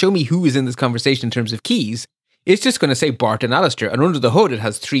key, show me who is in this conversation in terms of keys. It's just going to say Bart and Alistair. And under the hood, it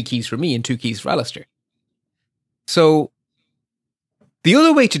has 3 keys for me and 2 keys for Alistair. So the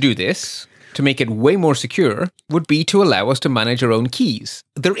other way to do this, to make it way more secure, would be to allow us to manage our own keys.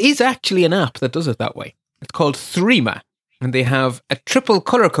 There is actually an app that does it that way. It's called Threema. And they have a triple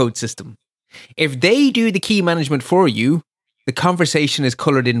color code system. If they do the key management for you, the conversation is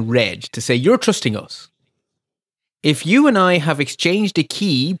colored in red to say, you're trusting us. If you and I have exchanged a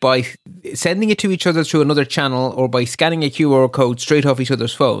key by sending it to each other through another channel or by scanning a QR code straight off each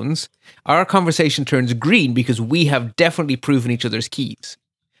other's phones, our conversation turns green because we have definitely proven each other's keys.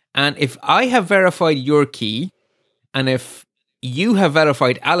 And if I have verified your key, and if you have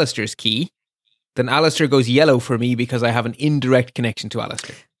verified Alistair's key, then Alistair goes yellow for me because I have an indirect connection to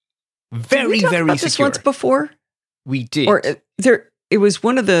Alistair. Very, did we talk very about secure. This once before? We did. Or it was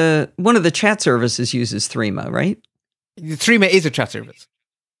one of the chat services uses Threema, right? Threema is a chat service.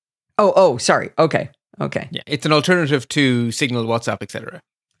 Oh, sorry. Okay. Yeah, it's an alternative to Signal, WhatsApp, etc.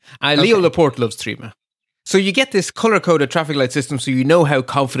 Leo Laporte loves Threema. So you get this color-coded traffic light system so you know how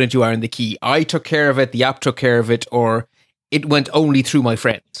confident you are in the key. I took care of it, the app took care of it, or it went only through my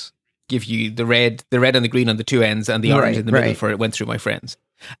friends. Give you the red and the green on the 2 ends and the orange in the middle for it went through my friends.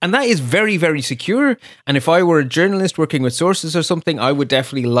 And that is very, very secure. And if I were a journalist working with sources or something, I would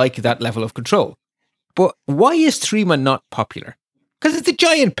definitely like that level of control. But why is Threema not popular? Because it's a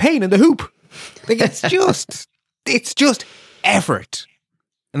giant pain in the hoop. Like it's just effort.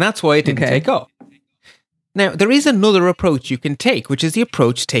 And that's why it didn't take off. Now, there is another approach you can take, which is the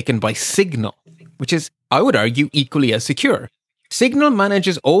approach taken by Signal, which is, I would argue, equally as secure. Signal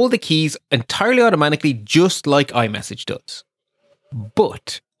manages all the keys entirely automatically, just like iMessage does.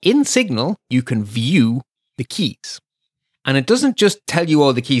 But in Signal, you can view the keys. And it doesn't just tell you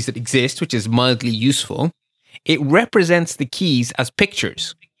all the keys that exist, which is mildly useful. It represents the keys as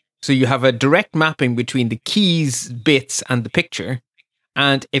pictures. So you have a direct mapping between the keys bits and the picture.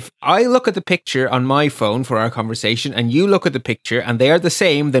 And if I look at the picture on my phone for our conversation and you look at the picture and they are the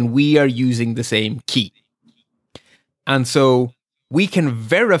same, then we are using the same key. And so we can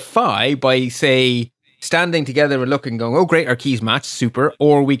verify by, say, standing together and looking, going, oh, great, our keys match, super.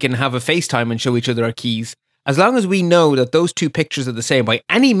 Or we can have a FaceTime and show each other our keys. As long as we know that those 2 pictures are the same by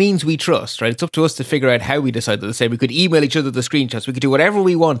any means we trust, right? It's up to us to figure out how we decide they're the same. We could email each other the screenshots. We could do whatever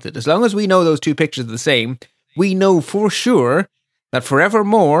we wanted. As long as we know those 2 pictures are the same, we know for sure that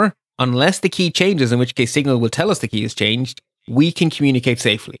forevermore, unless the key changes, in which case Signal will tell us the key has changed, we can communicate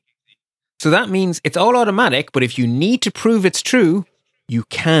safely. So that means it's all automatic, but if you need to prove it's true, you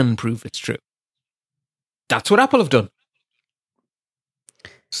can prove it's true. That's what Apple have done.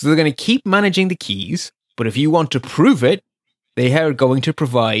 So they're going to keep managing the keys, but if you want to prove it, they are going to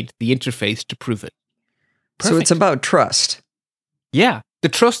provide the interface to prove it. Perfect. So it's about trust. Yeah, the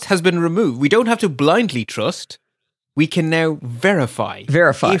trust has been removed. We don't have to blindly trust. We can now verify.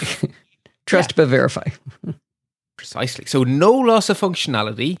 Trust but verify. Precisely. So no loss of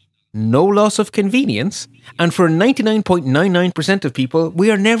functionality, no loss of convenience, and for 99.99% of people,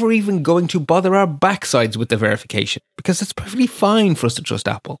 we are never even going to bother our backsides with the verification because it's perfectly fine for us to trust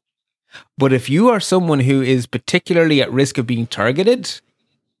Apple. But if you are someone who is particularly at risk of being targeted,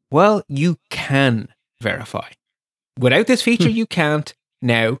 well, you can verify. Without this feature, you can't.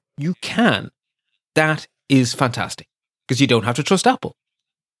 Now, you can. That is fantastic because you don't have to trust Apple.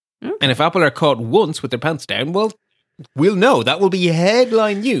 Okay. And if Apple are caught once with their pants down, well, we'll know. That will be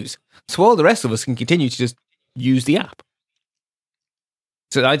headline news. So all the rest of us can continue to just use the app.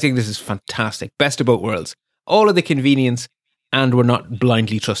 So I think this is fantastic. Best of both worlds. All of the convenience, and we're not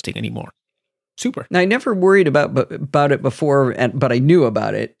blindly trusting anymore. Super. Now, I never worried about it before, but I knew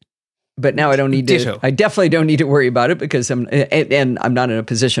about it. But now I don't need Ditto. to. I definitely don't need to worry about it because I'm not in a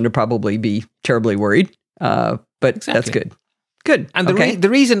position to probably be terribly worried. But Exactly. That's good. Good. And the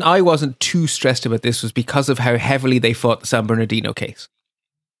reason I wasn't too stressed about this was because of how heavily they fought the San Bernardino case.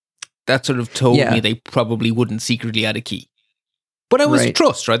 That sort of told me they probably wouldn't secretly add a key. But I was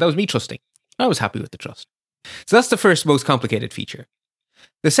trust, right? That was me trusting. I was happy with the trust. So that's the first most complicated feature.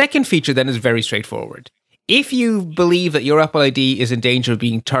 The second feature then is very straightforward. If you believe that your Apple ID is in danger of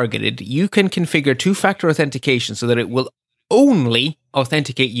being targeted, you can configure two-factor authentication so that it will only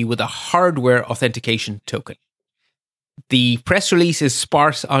authenticate you with a hardware authentication token. The press release is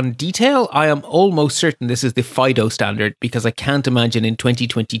sparse on detail. I am almost certain this is the FIDO standard because I can't imagine in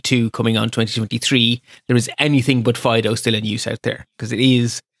 2022 coming on 2023 there is anything but FIDO still in use out there because it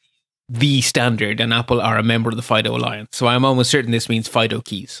is the standard and Apple are a member of the FIDO Alliance. So I'm almost certain this means FIDO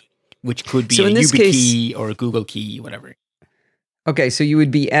keys, which could be a YubiKey or a Google key, whatever. Okay, so you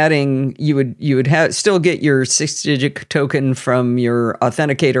would be adding, you would still get your 6-digit token from your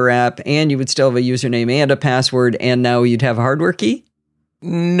Authenticator app, and you would still have a username and a password, and now you'd have a hardware key?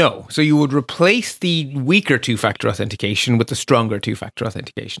 No. So you would replace the weaker two-factor authentication with the stronger two-factor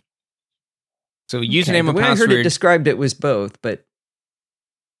authentication. So username and password. I heard it described it was both, but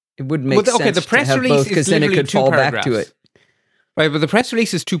it wouldn't make sense the press to have release both because then it could fall back to it. Right, but the press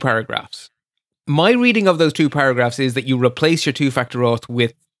release is 2 paragraphs. My reading of those 2 paragraphs is that you replace your two-factor auth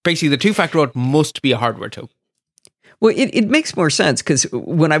with, basically the two-factor auth must be a hardware token. Well, it makes more sense because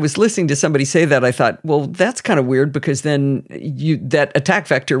when I was listening to somebody say that, I thought, well, that's kind of weird because then that attack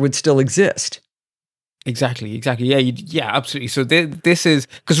vector would still exist. Exactly. Yeah, absolutely. So this is,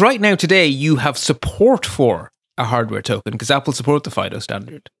 because right now today you have support for a hardware token because Apple support the FIDO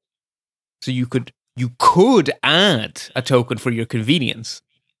standard. So you could add a token for your convenience.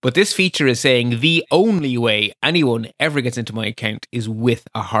 But this feature is saying the only way anyone ever gets into my account is with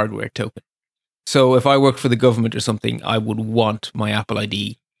a hardware token. So if I worked for the government or something, I would want my Apple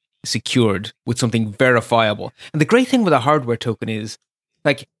ID secured with something verifiable. And the great thing with a hardware token is,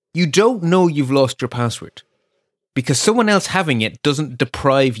 like, you don't know you've lost your password because someone else having it doesn't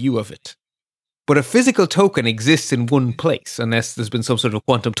deprive you of it. But a physical token exists in one place, unless there's been some sort of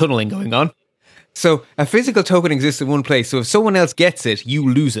quantum tunneling going on. So a physical token exists in one place. So if someone else gets it, you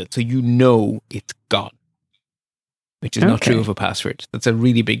lose it. So you know it's gone, which is not true of a password. That's a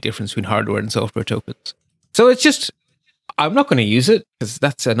really big difference between hardware and software tokens. So it's just, I'm not going to use it because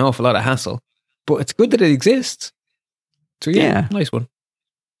that's an awful lot of hassle, but it's good that it exists. So yeah, nice one.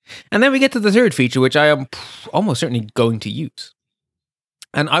 And then we get to the third feature, which I am almost certainly going to use.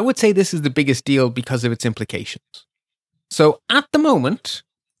 And I would say this is the biggest deal because of its implications. So at the moment,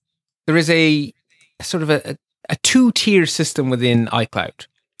 there is a sort of a 2-tier system within iCloud.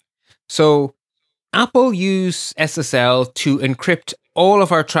 So Apple use SSL to encrypt all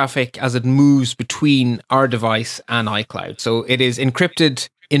of our traffic as it moves between our device and iCloud. So it is encrypted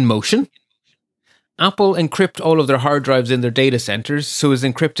in motion. Apple encrypt all of their hard drives in their data centers, so it's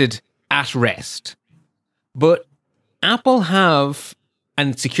encrypted at rest. But Apple have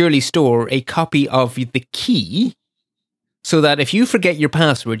and securely store a copy of the key so that if you forget your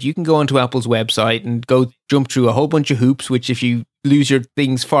password, you can go onto Apple's website and go jump through a whole bunch of hoops, which if you lose your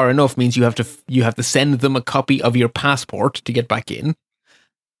things far enough means you have to send them a copy of your passport to get back in.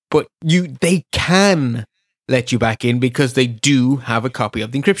 But they can let you back in because they do have a copy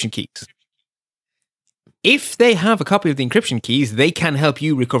of the encryption keys. If they have a copy of the encryption keys, they can help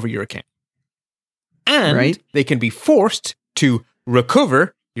you recover your account. And they can be forced to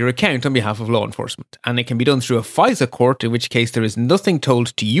recover your account on behalf of law enforcement. And it can be done through a FISA court, in which case there is nothing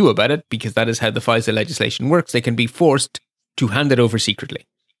told to you about it, because that is how the FISA legislation works. They can be forced to hand it over secretly.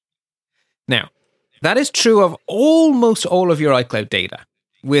 Now, that is true of almost all of your iCloud data,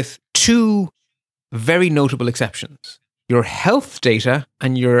 with 2 very notable exceptions. Your health data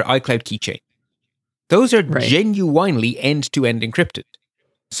and your iCloud keychain. Those are genuinely end-to-end encrypted.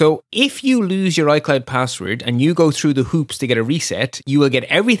 So if you lose your iCloud password and you go through the hoops to get a reset, you will get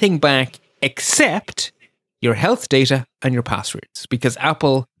everything back except your health data and your passwords, because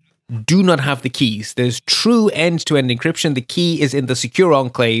Apple do not have the keys. There's true end-to-end encryption. The key is in the secure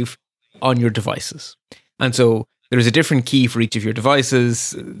enclave on your devices. And so there is a different key for each of your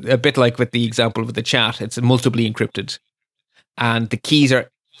devices, a bit like with the example with the chat. It's multiply encrypted. And the keys are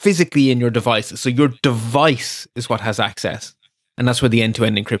physically in your devices. So your device is what has access. And that's where the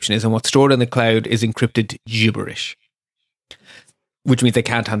end-to-end encryption is. And what's stored in the cloud is encrypted gibberish. which means they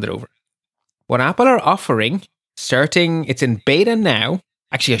can't hand it over. What Apple are offering, it's in beta now.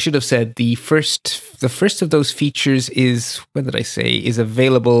 Actually, I should have said the first of those features is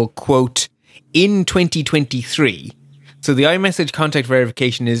available, quote, in 2023. So the iMessage contact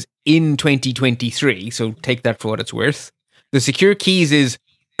verification is in 2023. So take that for what it's worth. The secure keys is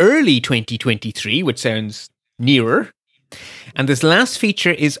early 2023, which sounds nearer. And this last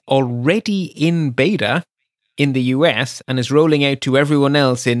feature is already in beta in the US and is rolling out to everyone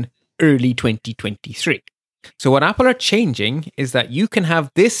else in early 2023. So what Apple are changing is that you can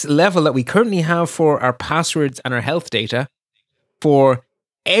have this level that we currently have for our passwords and our health data for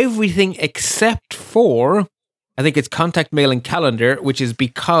everything except for, I think it's contact, mail, and calendar, which is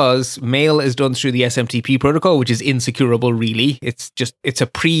because mail is done through the SMTP protocol, which is insecurable, really. It's a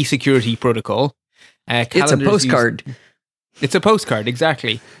pre-security protocol. It's a postcard. It's a postcard,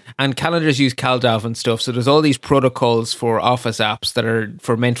 exactly. And calendars use CalDAV and stuff. So there's all these protocols for Office apps that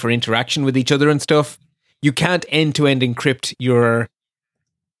are meant for interaction with each other and stuff. You can't end-to-end encrypt your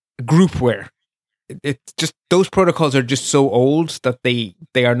groupware. It's just, those protocols are just so old that they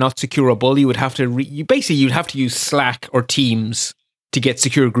are not securable. You would have to you'd have to use Slack or Teams to get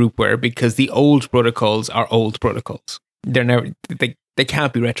secure groupware because the old protocols are old protocols. They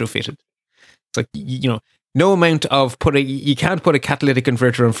can't be retrofitted. It's like, no amount of you can't put a catalytic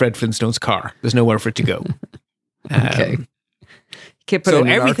converter on Fred Flintstone's car. There's nowhere for it to go. Okay. Can't put it in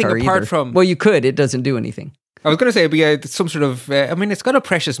everything apart either. From. Well, you could. It doesn't do anything. I was going to say it'd be some sort of. It's got a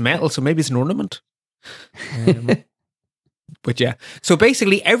precious metal, so maybe it's an ornament. But yeah, so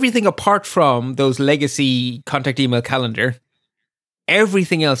basically everything apart from those legacy contact, email, calendar,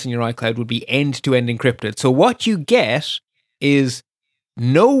 everything else in your iCloud would be end-to-end encrypted. So what you get is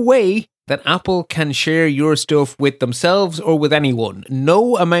no way that Apple can share your stuff with themselves or with anyone.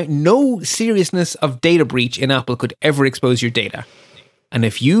 No seriousness of data breach in Apple could ever expose your data. And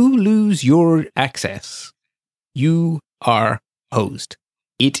if you lose your access, you are hosed.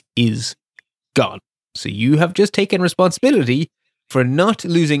 It is gone. So you have just taken responsibility for not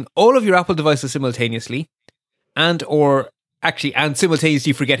losing all of your Apple devices simultaneously and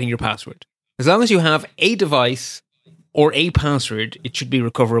simultaneously forgetting your password. As long as you have a device or a password, it should be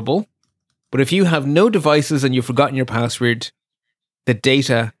recoverable. But if you have no devices and you've forgotten your password, the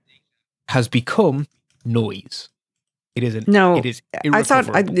data has become noise. It is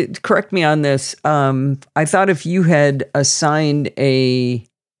irrecoverable. Correct me on this. I thought if you had assigned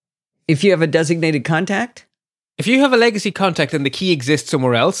if you have a designated contact? If you have a legacy contact and the key exists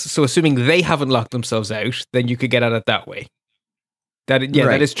somewhere else, so assuming they haven't locked themselves out, then you could get at it that way. That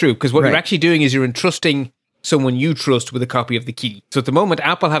is true. Because what you're actually doing is you're entrusting someone you trust with a copy of the key. So at the moment,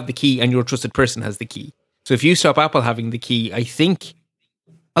 Apple have the key and your trusted person has the key. So if you stop Apple having the key, I think,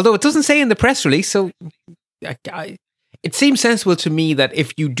 although it doesn't say in the press release, so it seems sensible to me that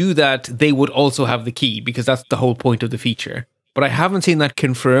if you do that, they would also have the key because that's the whole point of the feature. But I haven't seen that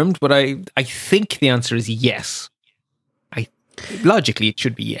confirmed, but I think the answer is yes. Logically, it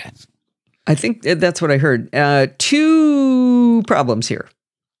should be yes. I think that's what I heard. Two problems here.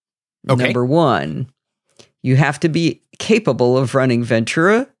 Okay. Number one, you have to be capable of running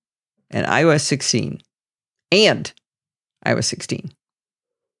Ventura and iOS 16 and iOS 16.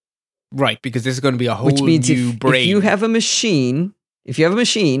 Right, because this is going to be a whole Which means new brain. If you have a machine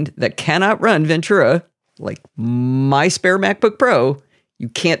that cannot run Ventura, like my spare MacBook Pro, you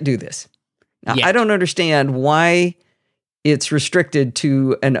can't do this. Now, I don't understand why it's restricted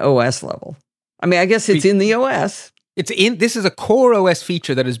to an OS level. I mean, I guess it's in the OS. This is a core OS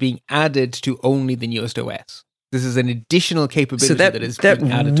feature that is being added to only the newest OS. This is an additional capability that is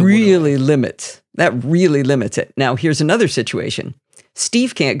being added to That really limits it. Now, here's another situation.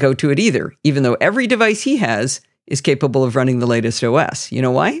 Steve can't go to it either, even though every device he has is capable of running the latest OS. You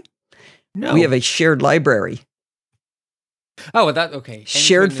know why? No. We have a shared library. Oh, okay.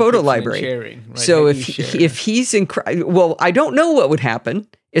 Shared photo library. Right. So if he's well, I don't know what would happen.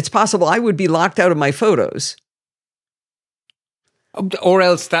 It's possible I would be locked out of my photos. Or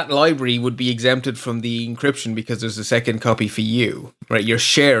else that library would be exempted from the encryption because there's a second copy for you, right? You're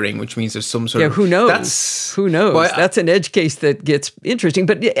sharing, which means there's some sort of... who knows? Who knows? Well, that's an edge case that gets interesting,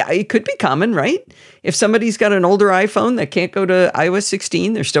 but it could be common, right? If somebody's got an older iPhone that can't go to iOS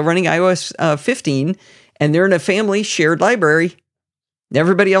 16, they're still running iOS 15, and they're in a family shared library,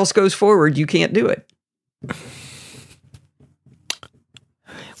 everybody else goes forward, you can't do it.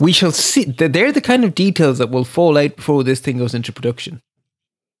 We shall see. They're the kind of details that will fall out before this thing goes into production.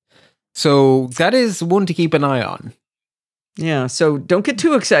 So that is one to keep an eye on. Yeah, so don't get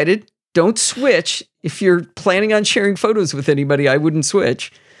too excited. Don't switch. If you're planning on sharing photos with anybody, I wouldn't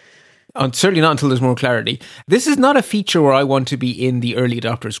switch. Certainly not until there's more clarity. This is not a feature where I want to be in the early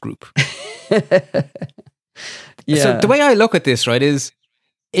adopters group. Yeah. So the way I look at this, right, is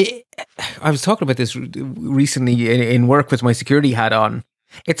I was talking about this recently in work with my security hat on.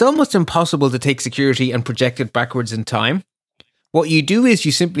 It's almost impossible to take security and project it backwards in time. What you do is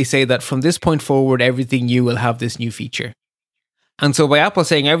you simply say that from this point forward, everything new will have this new feature. And so by Apple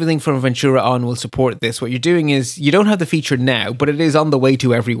saying everything from Ventura on will support this, what you're doing is you don't have the feature now, but it is on the way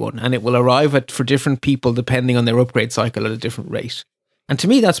to everyone, and it will arrive for different people depending on their upgrade cycle at a different rate. And to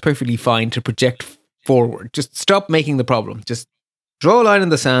me, that's perfectly fine to project forward. Just stop making the problem. Just draw a line in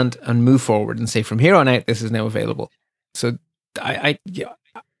the sand and move forward and say from here on out, this is now available. So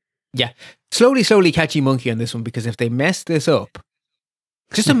yeah. Slowly catchy monkey on this one, because if they mess this up,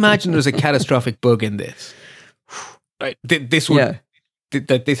 just imagine there's a catastrophic bug in this. Right,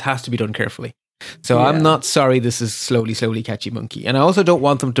 this has to be done carefully. So yeah. I'm not sorry this is slowly catchy monkey. And I also don't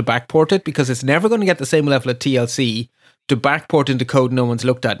want them to backport it, because it's never going to get the same level of TLC to backport into code no one's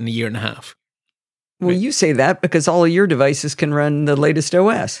looked at in a year and a half. Well, you say that because all of your devices can run the latest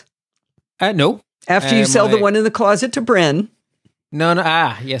OS. No. After you sell the one in the closet to Bren. No.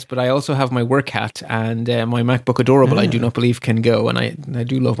 Yes, but I also have my work hat and my MacBook Adorable. I do not believe can go, and I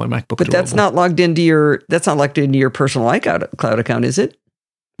do love my MacBook Adorable. But that's not logged into your personal iCloud account, is it?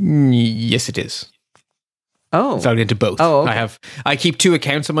 Yes, it is. Oh, it's logged into both. Oh, okay. I keep two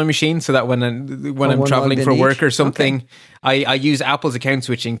accounts on my machine, so that when I'm traveling for work or something, okay. I use Apple's account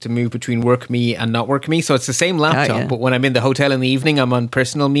switching to move between work me and not work me. So it's the same laptop, yeah. But when I'm in the hotel in the evening, I'm on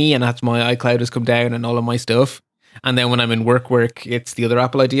personal me, and that's my iCloud has come down and all of my stuff. And then when I'm in work, it's the other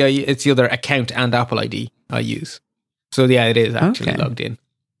Apple ID. It's the other account and Apple ID I use. So yeah, it is actually logged in.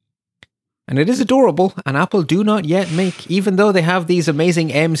 And it is adorable, and Apple do not yet make, even though they have these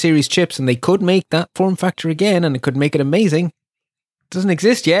amazing M series chips, and they could make that form factor again, and it could make it amazing. It doesn't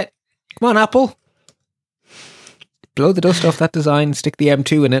exist yet. Come on, Apple. Blow the dust off that design, stick the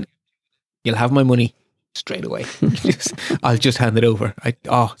M2 in it. You'll have my money straight away. I'll just hand it over.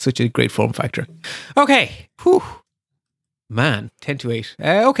 Such a great form factor. Okay. Whew. Man, 10 to 8.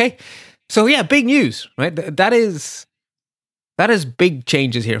 Okay. So yeah, big news, right? That is big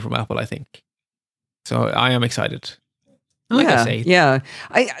changes here from Apple, I think. So I am excited. Yeah.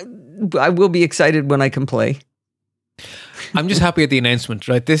 I will be excited when I can play. I'm just happy at the announcement,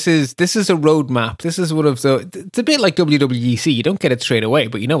 right? This is a roadmap. This is it's a bit like WWDC. You don't get it straight away,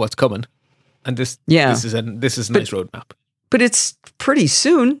 but you know what's coming. And this is a nice roadmap. But it's pretty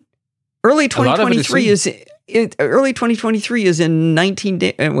soon. Early 2023 early 2023 is in 19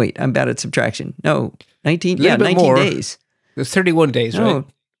 days. Wait, I'm bad at subtraction. No, 19 days. There's 31 days, right?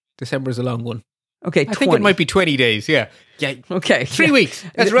 December's a long one. Okay, I think it might be 20 days, yeah. Okay. 3 weeks.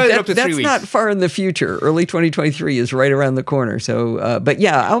 Let's round it up to 3 weeks. That's not far in the future. Early 2023 is right around the corner. So, but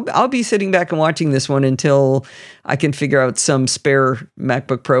yeah, I'll be sitting back and watching this one until I can figure out some spare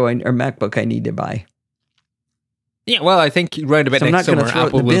MacBook Pro or MacBook I need to buy. Yeah, well, I think round about next summer,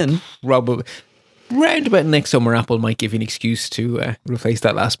 Apple will probably... Round about next summer, Apple might give you an excuse to replace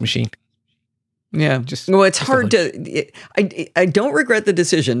that last machine. Yeah. It's hard to... I don't regret the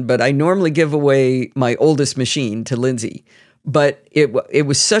decision, but I normally give away my oldest machine to Lindsay. But it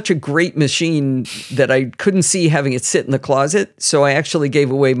was such a great machine that I couldn't see having it sit in the closet. So I actually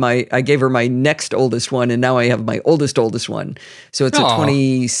gave her my next oldest one, and now I have my oldest one. So it's a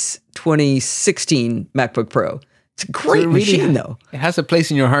 2016 MacBook Pro. It's a great machine, though. It has a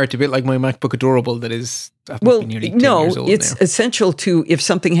place in your heart, a bit like my MacBook Adorable that is nearly 10 years old it's now. Essential to if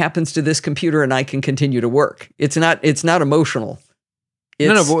something happens to this computer and I can continue to work. It's not emotional.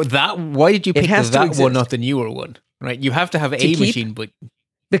 But why did you pick that one, not the newer one? Right? You have to have a machine, but...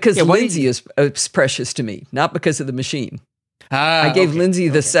 Because Lindsay is precious to me, not because of the machine. I gave Lindsay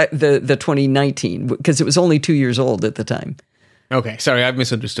the 2019 because it was only 2 years old at the time. Okay, sorry, I've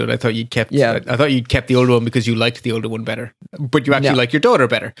misunderstood. I thought you'd kept the older one because you liked the older one better, but you actually like your daughter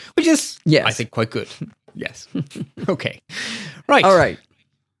better, which is, I think, quite good. Yes. Okay. Right. All right.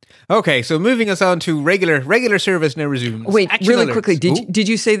 Okay, so moving us on to regular service now resumes. Wait, really quickly, did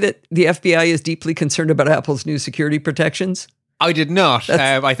you say that the FBI is deeply concerned about Apple's new security protections? I did not.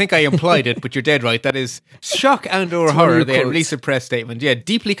 I think I implied it, but you're dead right. That is shock and or horror. They release a press statement. Yeah,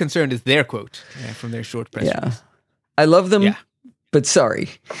 deeply concerned is their quote from their short press release. I love them. Yeah. But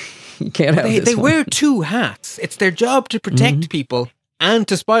sorry, you can't have this. They wear two hats. It's their job to protect people and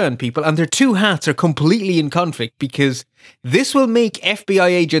to spy on people, and their two hats are completely in conflict because this will make FBI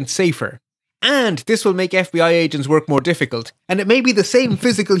agents safer, and this will make FBI agents work more difficult, and it may be the same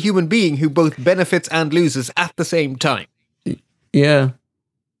physical human being who both benefits and loses at the same time. Yeah.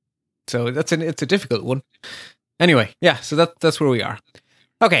 So it's a difficult one. Anyway, yeah, so that's where we are.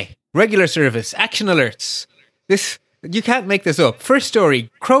 Okay, regular service, action alerts. This, you can't make this up. First story,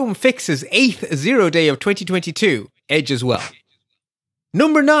 Chrome fixes 8th 0 day of 2022. Edge as well.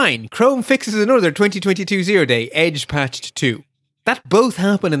 Number 9, Chrome fixes another 2022 0 day. Edge patched 2. That both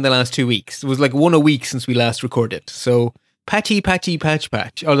happened in the last 2 weeks. It was like one a week since we last recorded. So, patch.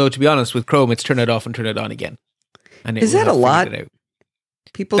 Although, to be honest, with Chrome, it's turn it off and turn it on again. And is that a lot?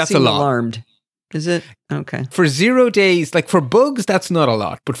 People seem alarmed. Is it? Okay. For 0 days, like for bugs, that's not a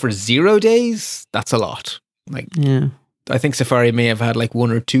lot. But for 0 days, that's a lot. Like, yeah. I think Safari may have had like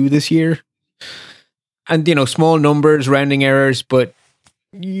 1 or 2 this year. And, small numbers, rounding errors, but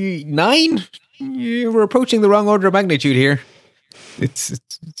 9? We're approaching the wrong order of magnitude here. It's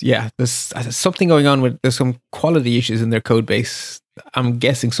there's something going on there's some quality issues in their code base. I'm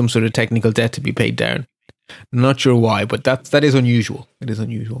guessing some sort of technical debt to be paid down. Not sure why, but that is unusual. It is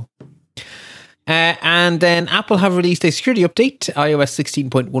unusual. And then Apple have released a security update, iOS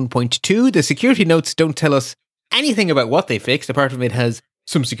 16.1.2. The security notes don't tell us anything about what they fixed, apart from it has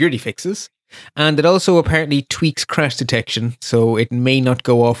some security fixes. And it also apparently tweaks crash detection, so it may not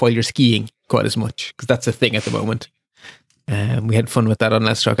go off while you're skiing quite as much, because that's a thing at the moment. We had fun with that on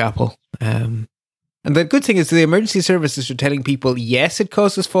Let's Talk Apple. And the good thing is the emergency services are telling people, yes, it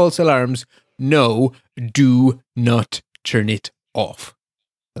causes false alarms. No, do not turn it off.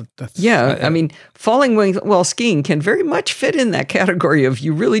 I mean, falling while skiing can very much fit in that category of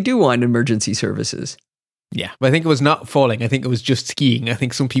you really do want emergency services. Yeah, but I think it was not falling. I think it was just skiing. I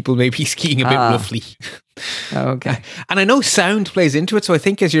think some people may be skiing a bit roughly. Okay. And I know sound plays into it, so I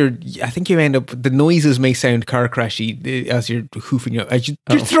think you end up, the noises may sound car crashy as you're hoofing,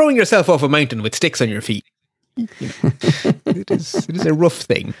 you're throwing yourself off a mountain with sticks on your feet. It is a rough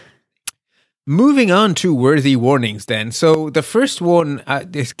thing. Moving on to worthy warnings then. So the first one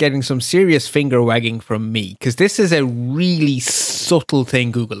is getting some serious finger wagging from me, because this is a really subtle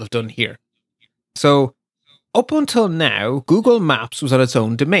thing Google have done here. So up until now, Google Maps was on its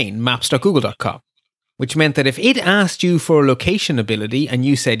own domain, maps.google.com, which meant that if it asked you for location ability and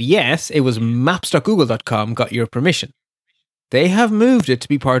you said yes, it was maps.google.com got your permission. They have moved it to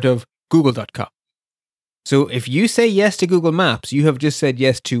be part of google.com. So if you say yes to Google Maps, you have just said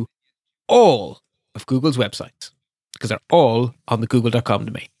yes to all of Google's websites, because they're all on the google.com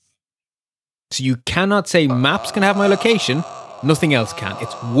domain. So you cannot say Maps can have my location, nothing else can.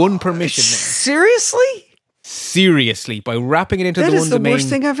 It's one permission there. Seriously, by wrapping it into the one domain. That is the worst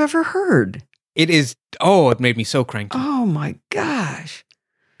thing I've ever heard. It is, it made me so cranky. Oh my gosh.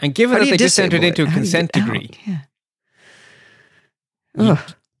 And given that they just entered into a consent decree,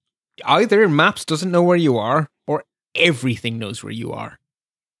 either Maps doesn't know where you are, or everything knows where you are.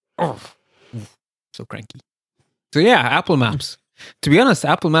 So cranky. So yeah, Apple Maps. To be honest,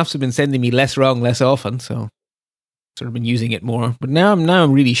 Apple Maps have been sending me less wrong less often, so sort of been using it more. But now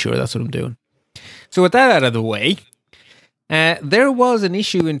I'm really sure that's what I'm doing. So with that out of the way, there was an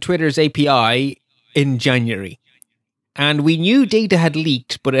issue in Twitter's API in January. And we knew data had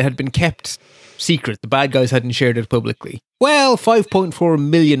leaked, but it had been kept secret. The bad guys hadn't shared it publicly. Well, 5.4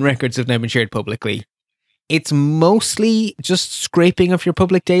 million records have now been shared publicly. It's mostly just scraping of your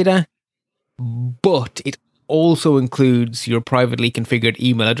public data, but it also includes your privately configured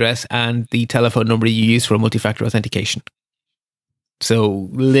email address and the telephone number you use for multi-factor authentication. So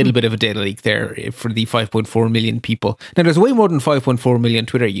a little bit of a data leak there for the 5.4 million people. Now, there's way more than 5.4 million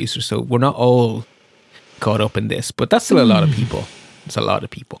Twitter users, so we're not all caught up in this, but that's still a lot of people. It's a lot of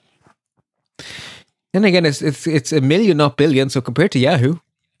people. Then again, it's a million, not billion, so compared to Yahoo,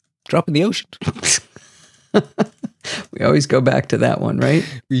 drop in the ocean. We always go back to that one, right?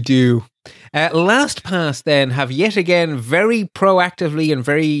 We do. LastPass then have yet again very proactively and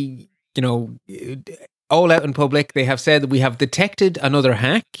very, all out in public, they have said that we have detected another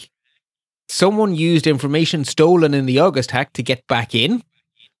hack. Someone used information stolen in the August hack to get back in.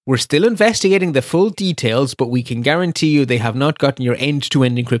 We're still investigating the full details, but we can guarantee you they have not gotten your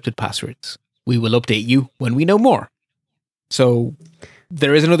end-to-end encrypted passwords. We will update you when we know more. So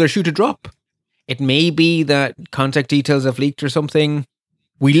there is another shoe to drop. It may be that contact details have leaked or something.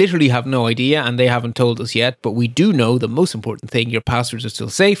 We literally have no idea, and they haven't told us yet, but we do know the most important thing, your passwords are still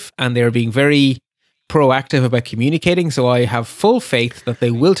safe, and they're being very proactive about communicating, so I have full faith that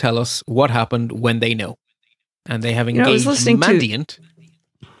they will tell us what happened when they know. And they have engaged Mandiant.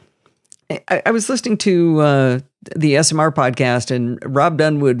 I was listening to the SMR podcast, and Rob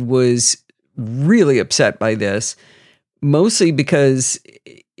Dunwood was really upset by this, mostly because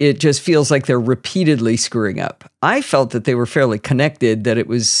it just feels like they're repeatedly screwing up. I felt that they were fairly connected, that it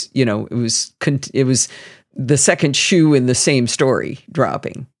was the second shoe in the same story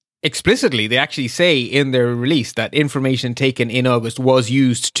dropping. explicitly, they actually say in their release that information taken in August was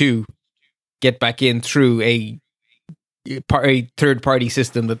used to get back in through a third-party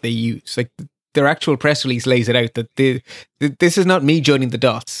system that they use. Like, their actual press release lays it out that this is not me joining the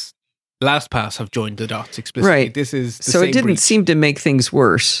dots. LastPass have joined the dots explicitly. Right. This is the so same it didn't breach. seem to make things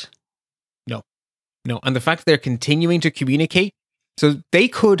worse. No, and the fact that they're continuing to communicate, so they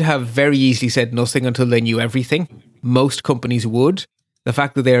could have very easily said nothing until they knew everything. Most companies would. The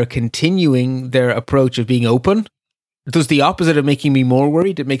fact that they are continuing their approach of being open does the opposite of making me more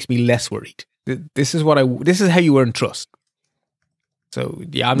worried. It makes me less worried. This is how you earn trust. So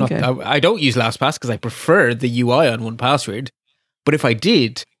yeah, I don't use LastPass because I prefer the UI on 1Password. But if I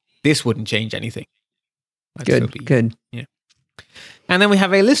did, this wouldn't change anything. Good. Yeah. And then we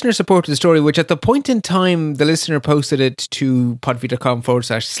have a listener-supported story, which at the point in time the listener posted it to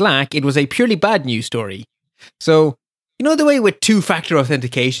podfeed.com/Slack, it was a purely bad news story. So, you know the way with two-factor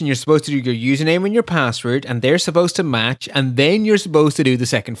authentication, you're supposed to do your username and your password, and they're supposed to match, and then you're supposed to do the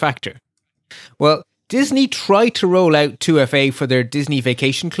second factor. Well, Disney tried to roll out 2FA for their Disney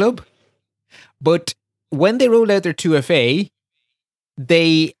Vacation Club, but when they rolled out their 2FA,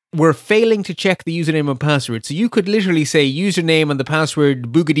 they were failing to check the username and password. So you could literally say username and the password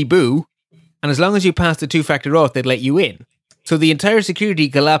boogity boo, and as long as you passed the two-factor auth, they'd let you in. So the entire security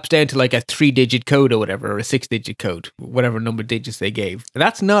collapsed down to like a 3-digit code or whatever, or a 6-digit code, whatever number of digits they gave.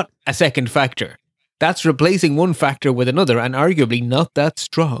 That's not a second factor. That's replacing one factor with another, and arguably not that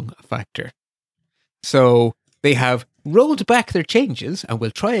strong a factor. So they have rolled back their changes and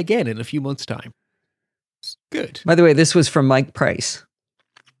will try again in a few months' time. Good. By the way, this was from Mike Price.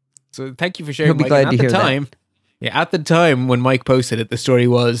 So thank you for sharing. He'll be glad to hear that. Yeah, at the time when Mike posted it, the story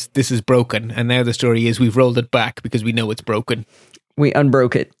was, this is broken. And now the story is, we've rolled it back because we know it's broken. We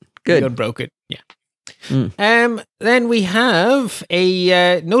unbroke it. Good. We unbroke it, yeah. Then we have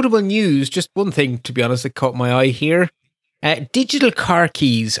a notable news, just one thing, to be honest, that caught my eye here. Digital car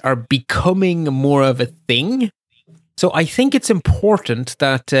keys are becoming more of a thing. So I think it's important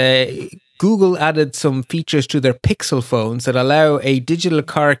that Google added some features to their Pixel phones that allow a digital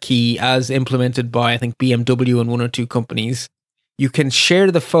car key, as implemented by, I think, BMW and one or two companies. You can share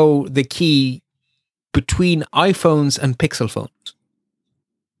the key between iPhones and Pixel phones.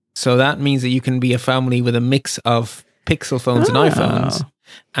 So that means that you can be a family with a mix of Pixel phones and iPhones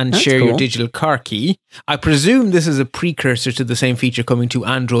and share your digital car key. I presume this is a precursor to the same feature coming to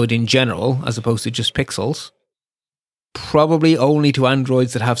Android in general, as opposed to just Pixels. Probably only to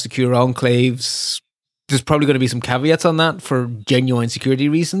Androids that have secure enclaves. There's probably going to be some caveats on that for genuine security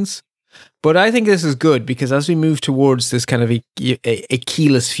reasons. But I think this is good because as we move towards this kind of a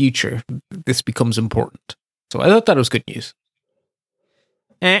keyless future, this becomes important. So I thought that was good news.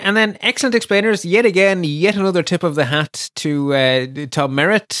 And then excellent explainers. Yet another tip of the hat to Tom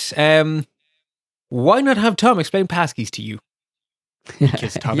Merritt. Why not have Tom explain passkeys to you?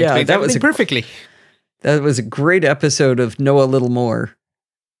 Because Tom explains everything perfectly. That was a great episode of Know a Little More.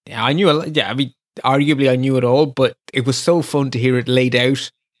 Yeah, I knew. Arguably I knew it all, but it was so fun to hear it laid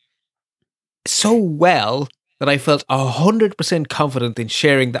out so well that I felt 100% confident in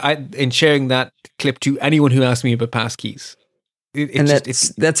sharing that clip to anyone who asked me about passkeys.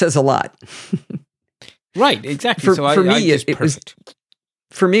 That says a lot. Right, exactly. For me,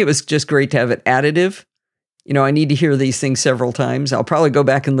 it was just great to have it additive. You know, I need to hear these things several times. I'll probably go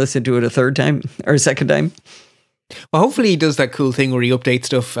back and listen to it a third time or a second time. Well, hopefully he does that cool thing where he updates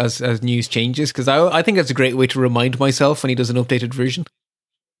stuff as news changes, because I think that's a great way to remind myself when he does an updated version.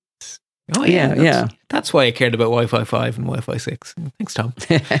 Oh, yeah. That's why I cared about Wi-Fi 5 and Wi-Fi 6. Thanks, Tom.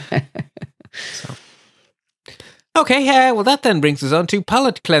 Okay, well, that then brings us on to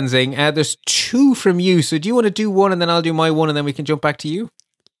palate cleansing. There's two from you. So do you want to do one and then I'll do my one and then we can jump back to you?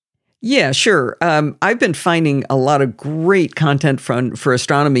 Yeah, sure. I've been finding a lot of great content for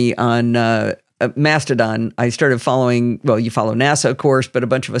astronomy on Mastodon. I started following, you follow NASA, of course, but a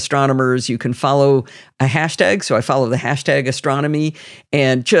bunch of astronomers. You can follow a hashtag. So I follow the hashtag astronomy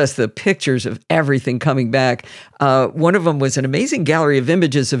and just the pictures of everything coming back. One of them was an amazing gallery of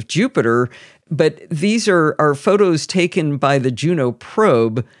images of Jupiter, but these are photos taken by the Juno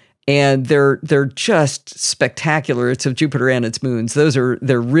probe. And they're just spectacular. It's of Jupiter and its moons. They're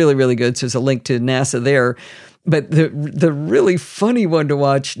really, really good. So there's a link to NASA there. But the really funny one to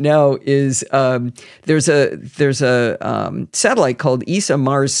watch now is there's a satellite called ESA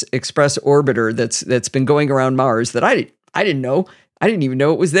Mars Express Orbiter that's been going around Mars that I didn't know. I didn't even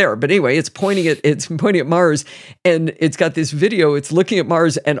know it was there. But anyway, it's pointing at Mars, and it's got this video. It's looking at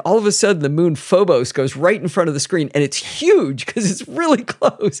Mars, and all of a sudden the moon Phobos goes right in front of the screen, and it's huge because it's really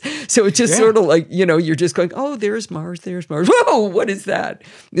close. So it's just sort of like, you're just going, oh, there's Mars. Whoa, what is that?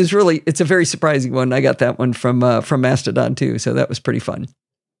 It's a very surprising one. I got that one from Mastodon too. So that was pretty fun.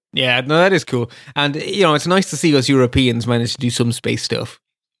 Yeah, no, that is cool. And, it's nice to see us Europeans manage to do some space stuff.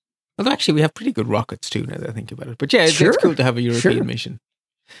 Although actually we have pretty good rockets too, now that I think about it. But yeah, it's cool to have a European mission.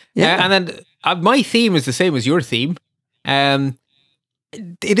 Yeah. And then my theme is the same as your theme.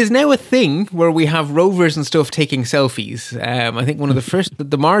 It is now a thing where we have rovers and stuff taking selfies. I think one of the first,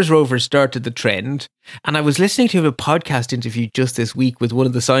 the Mars rovers started the trend. And I was listening to a podcast interview just this week with one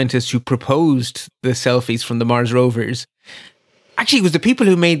of the scientists who proposed the selfies from the Mars rovers. Actually, it was the people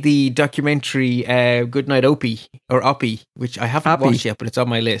who made the documentary Goodnight Opie, which I haven't watched yet, but it's on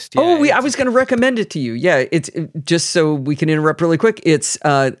my list. Yeah, I was going to recommend it to you. Yeah, it's just so we can interrupt really quick. It's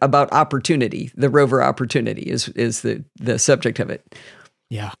about Opportunity. The rover Opportunity is the subject of it.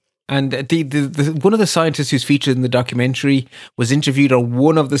 Yeah. And the one of the scientists who's featured in the documentary was interviewed on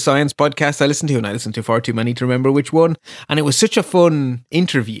one of the science podcasts I listened to, and I listened to far too many to remember which one. And it was such a fun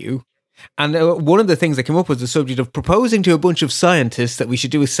interview. And one of the things that came up was the subject of proposing to a bunch of scientists that we should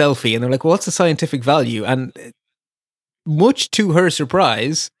do a selfie. And they're like, well, what's the scientific value? And much to her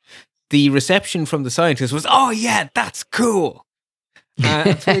surprise, the reception from the scientists was, oh, yeah, that's cool.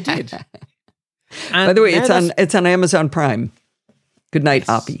 That's what I did. And by the way, it's on Amazon Prime. Good night,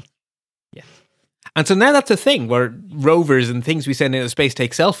 Oppie. Yeah. And so now that's a thing where rovers and things we send into space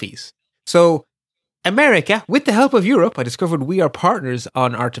take selfies. So America, with the help of Europe, I discovered we are partners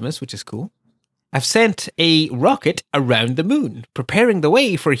on Artemis, which is cool. I've sent a rocket around the moon, preparing the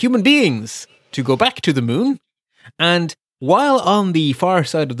way for human beings to go back to the moon. And while on the far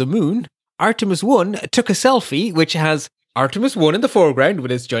side of the moon, Artemis 1 took a selfie, which has Artemis 1 in the foreground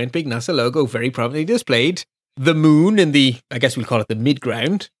with its giant big NASA logo very prominently displayed, the moon in the, I guess we'll call it the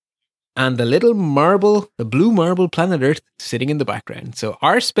midground, and the blue marble planet Earth sitting in the background. So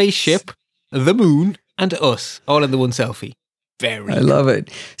our spaceship, the moon, and us, all in the one selfie. I love it.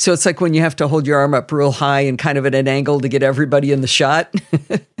 So it's like when you have to hold your arm up real high and kind of at an angle to get everybody in the shot.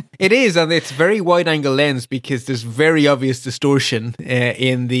 It is, and it's very wide angle lens because there's very obvious distortion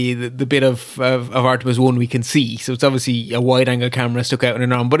in the bit of Artemis 1 we can see. So it's obviously a wide angle camera stuck out in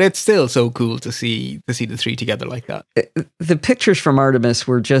an arm, but it's still so cool to see the three together like that. The pictures from Artemis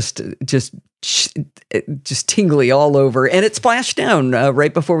were just tingly all over, and it splashed down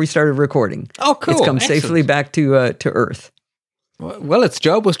right before we started recording. Oh, cool! It's come safely back to Earth. Well, its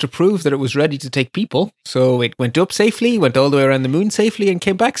job was to prove that it was ready to take people. So it went up safely, went all the way around the moon safely, and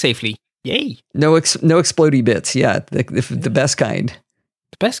came back safely. Yay! No explodey bits. Yeah, the best kind.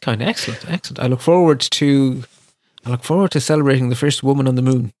 The best kind. Excellent. I look forward to celebrating the first woman on the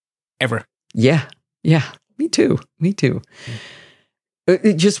moon ever. Yeah. Me too.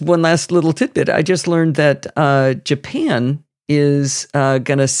 Just one last little tidbit. I just learned that Japan is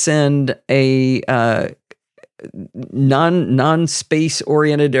going to send a non-space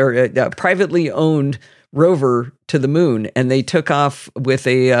oriented or privately owned rover to the moon, and they took off with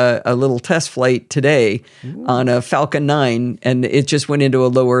a little test flight today on a Falcon 9, and it just went into a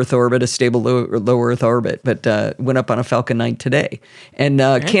low Earth orbit, a stable low Earth orbit, but went up on a Falcon 9 today. And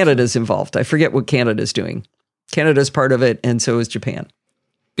Canada's involved. I forget what Canada's doing. Canada's part of it, and so is Japan.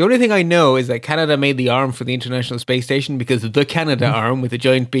 The only thing I know is that Canada made the arm for the International Space Station because the Canada arm with a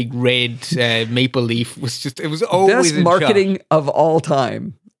giant big red maple leaf it was always best marketing of all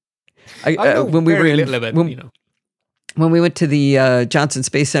time. I know when we were when we went to the Johnson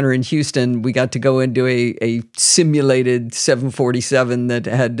Space Center in Houston, we got to go into a simulated 747 that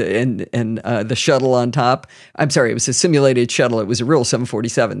had and the shuttle on top. I'm sorry, it was a simulated shuttle. It was a real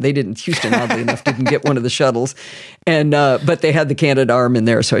 747. Houston, oddly enough, didn't get one of the shuttles, and but they had the Canada arm in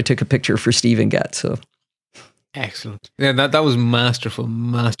there, so I took a picture for Steve and Get. So excellent. Yeah, that was masterful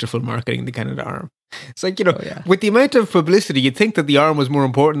marketing, the Canada arm. It's like, with the amount of publicity, you'd think that the arm was more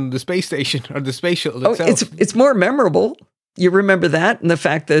important than the space station or the space shuttle itself. It's more memorable. You remember that, and the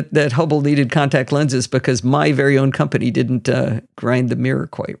fact that Hubble needed contact lenses because my very own company didn't grind the mirror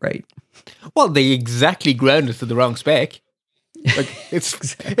quite right. Well, they exactly ground it to the wrong spec. Like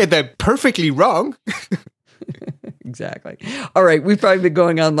they're perfectly wrong. Exactly. All right, we've probably been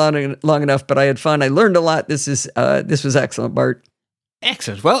going on long enough, but I had fun. I learned a lot. This was excellent, Bart.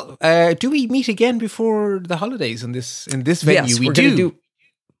 Excellent. Well, do we meet again before the holidays in this venue? Yes, we're going to do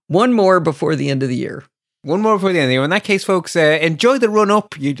one more before the end of the year. One more before the end of the year. In that case, folks, enjoy the run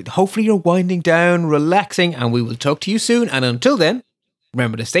up. Hopefully you're winding down, relaxing, and we will talk to you soon. And until then,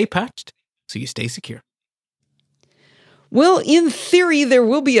 remember to stay patched so you stay secure. Well, in theory, there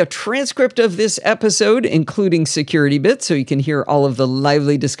will be a transcript of this episode, including security bits, so you can hear all of the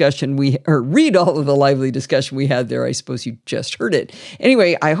lively discussion read all of the lively discussion we had there. I suppose you just heard it.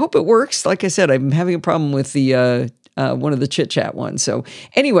 Anyway, I hope it works. Like I said, I'm having a problem with the one of the chit chat ones. So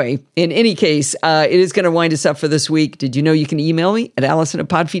anyway, in any case, it is going to wind us up for this week. Did you know you can email me at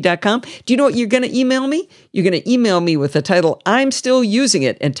allison@podfeet.com? Do you know what you're going to email me? You're going to email me with the title, I'm Still Using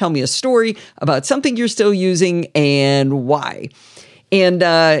It, and tell me a story about something you're still using and why. And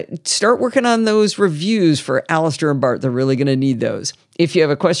start working on those reviews for Alistair and Bart. They're really going to need those. If you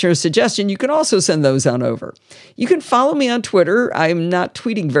have a question or suggestion, you can also send those on over. You can follow me on Twitter. I'm not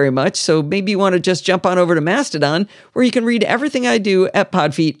tweeting very much, so maybe you want to just jump on over to Mastodon, where you can read everything I do at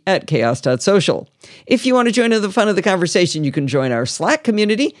Podfeet at chaos.social. If you want to join in the fun of the conversation, you can join our Slack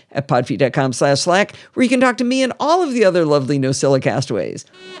community at podfeet.com/Slack, where you can talk to me and all of the other lovely Nosilla castaways.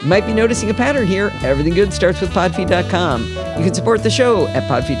 You might be noticing a pattern here. Everything good starts with podfeet.com. You can support the show at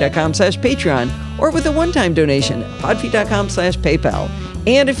podfeet.com/Patreon or with a one-time donation at podfeet.com/PayPal.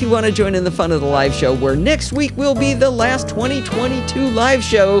 And if you want to join in the fun of the live show, where next week will be the last 2022 live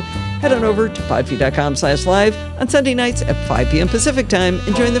show, head on over to podfeet.com/live on Sunday nights at 5 p.m. Pacific time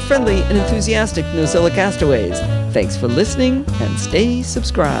and join the friendly and enthusiastic Nosilla castaways. Thanks for listening and stay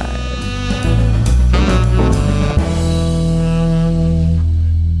subscribed.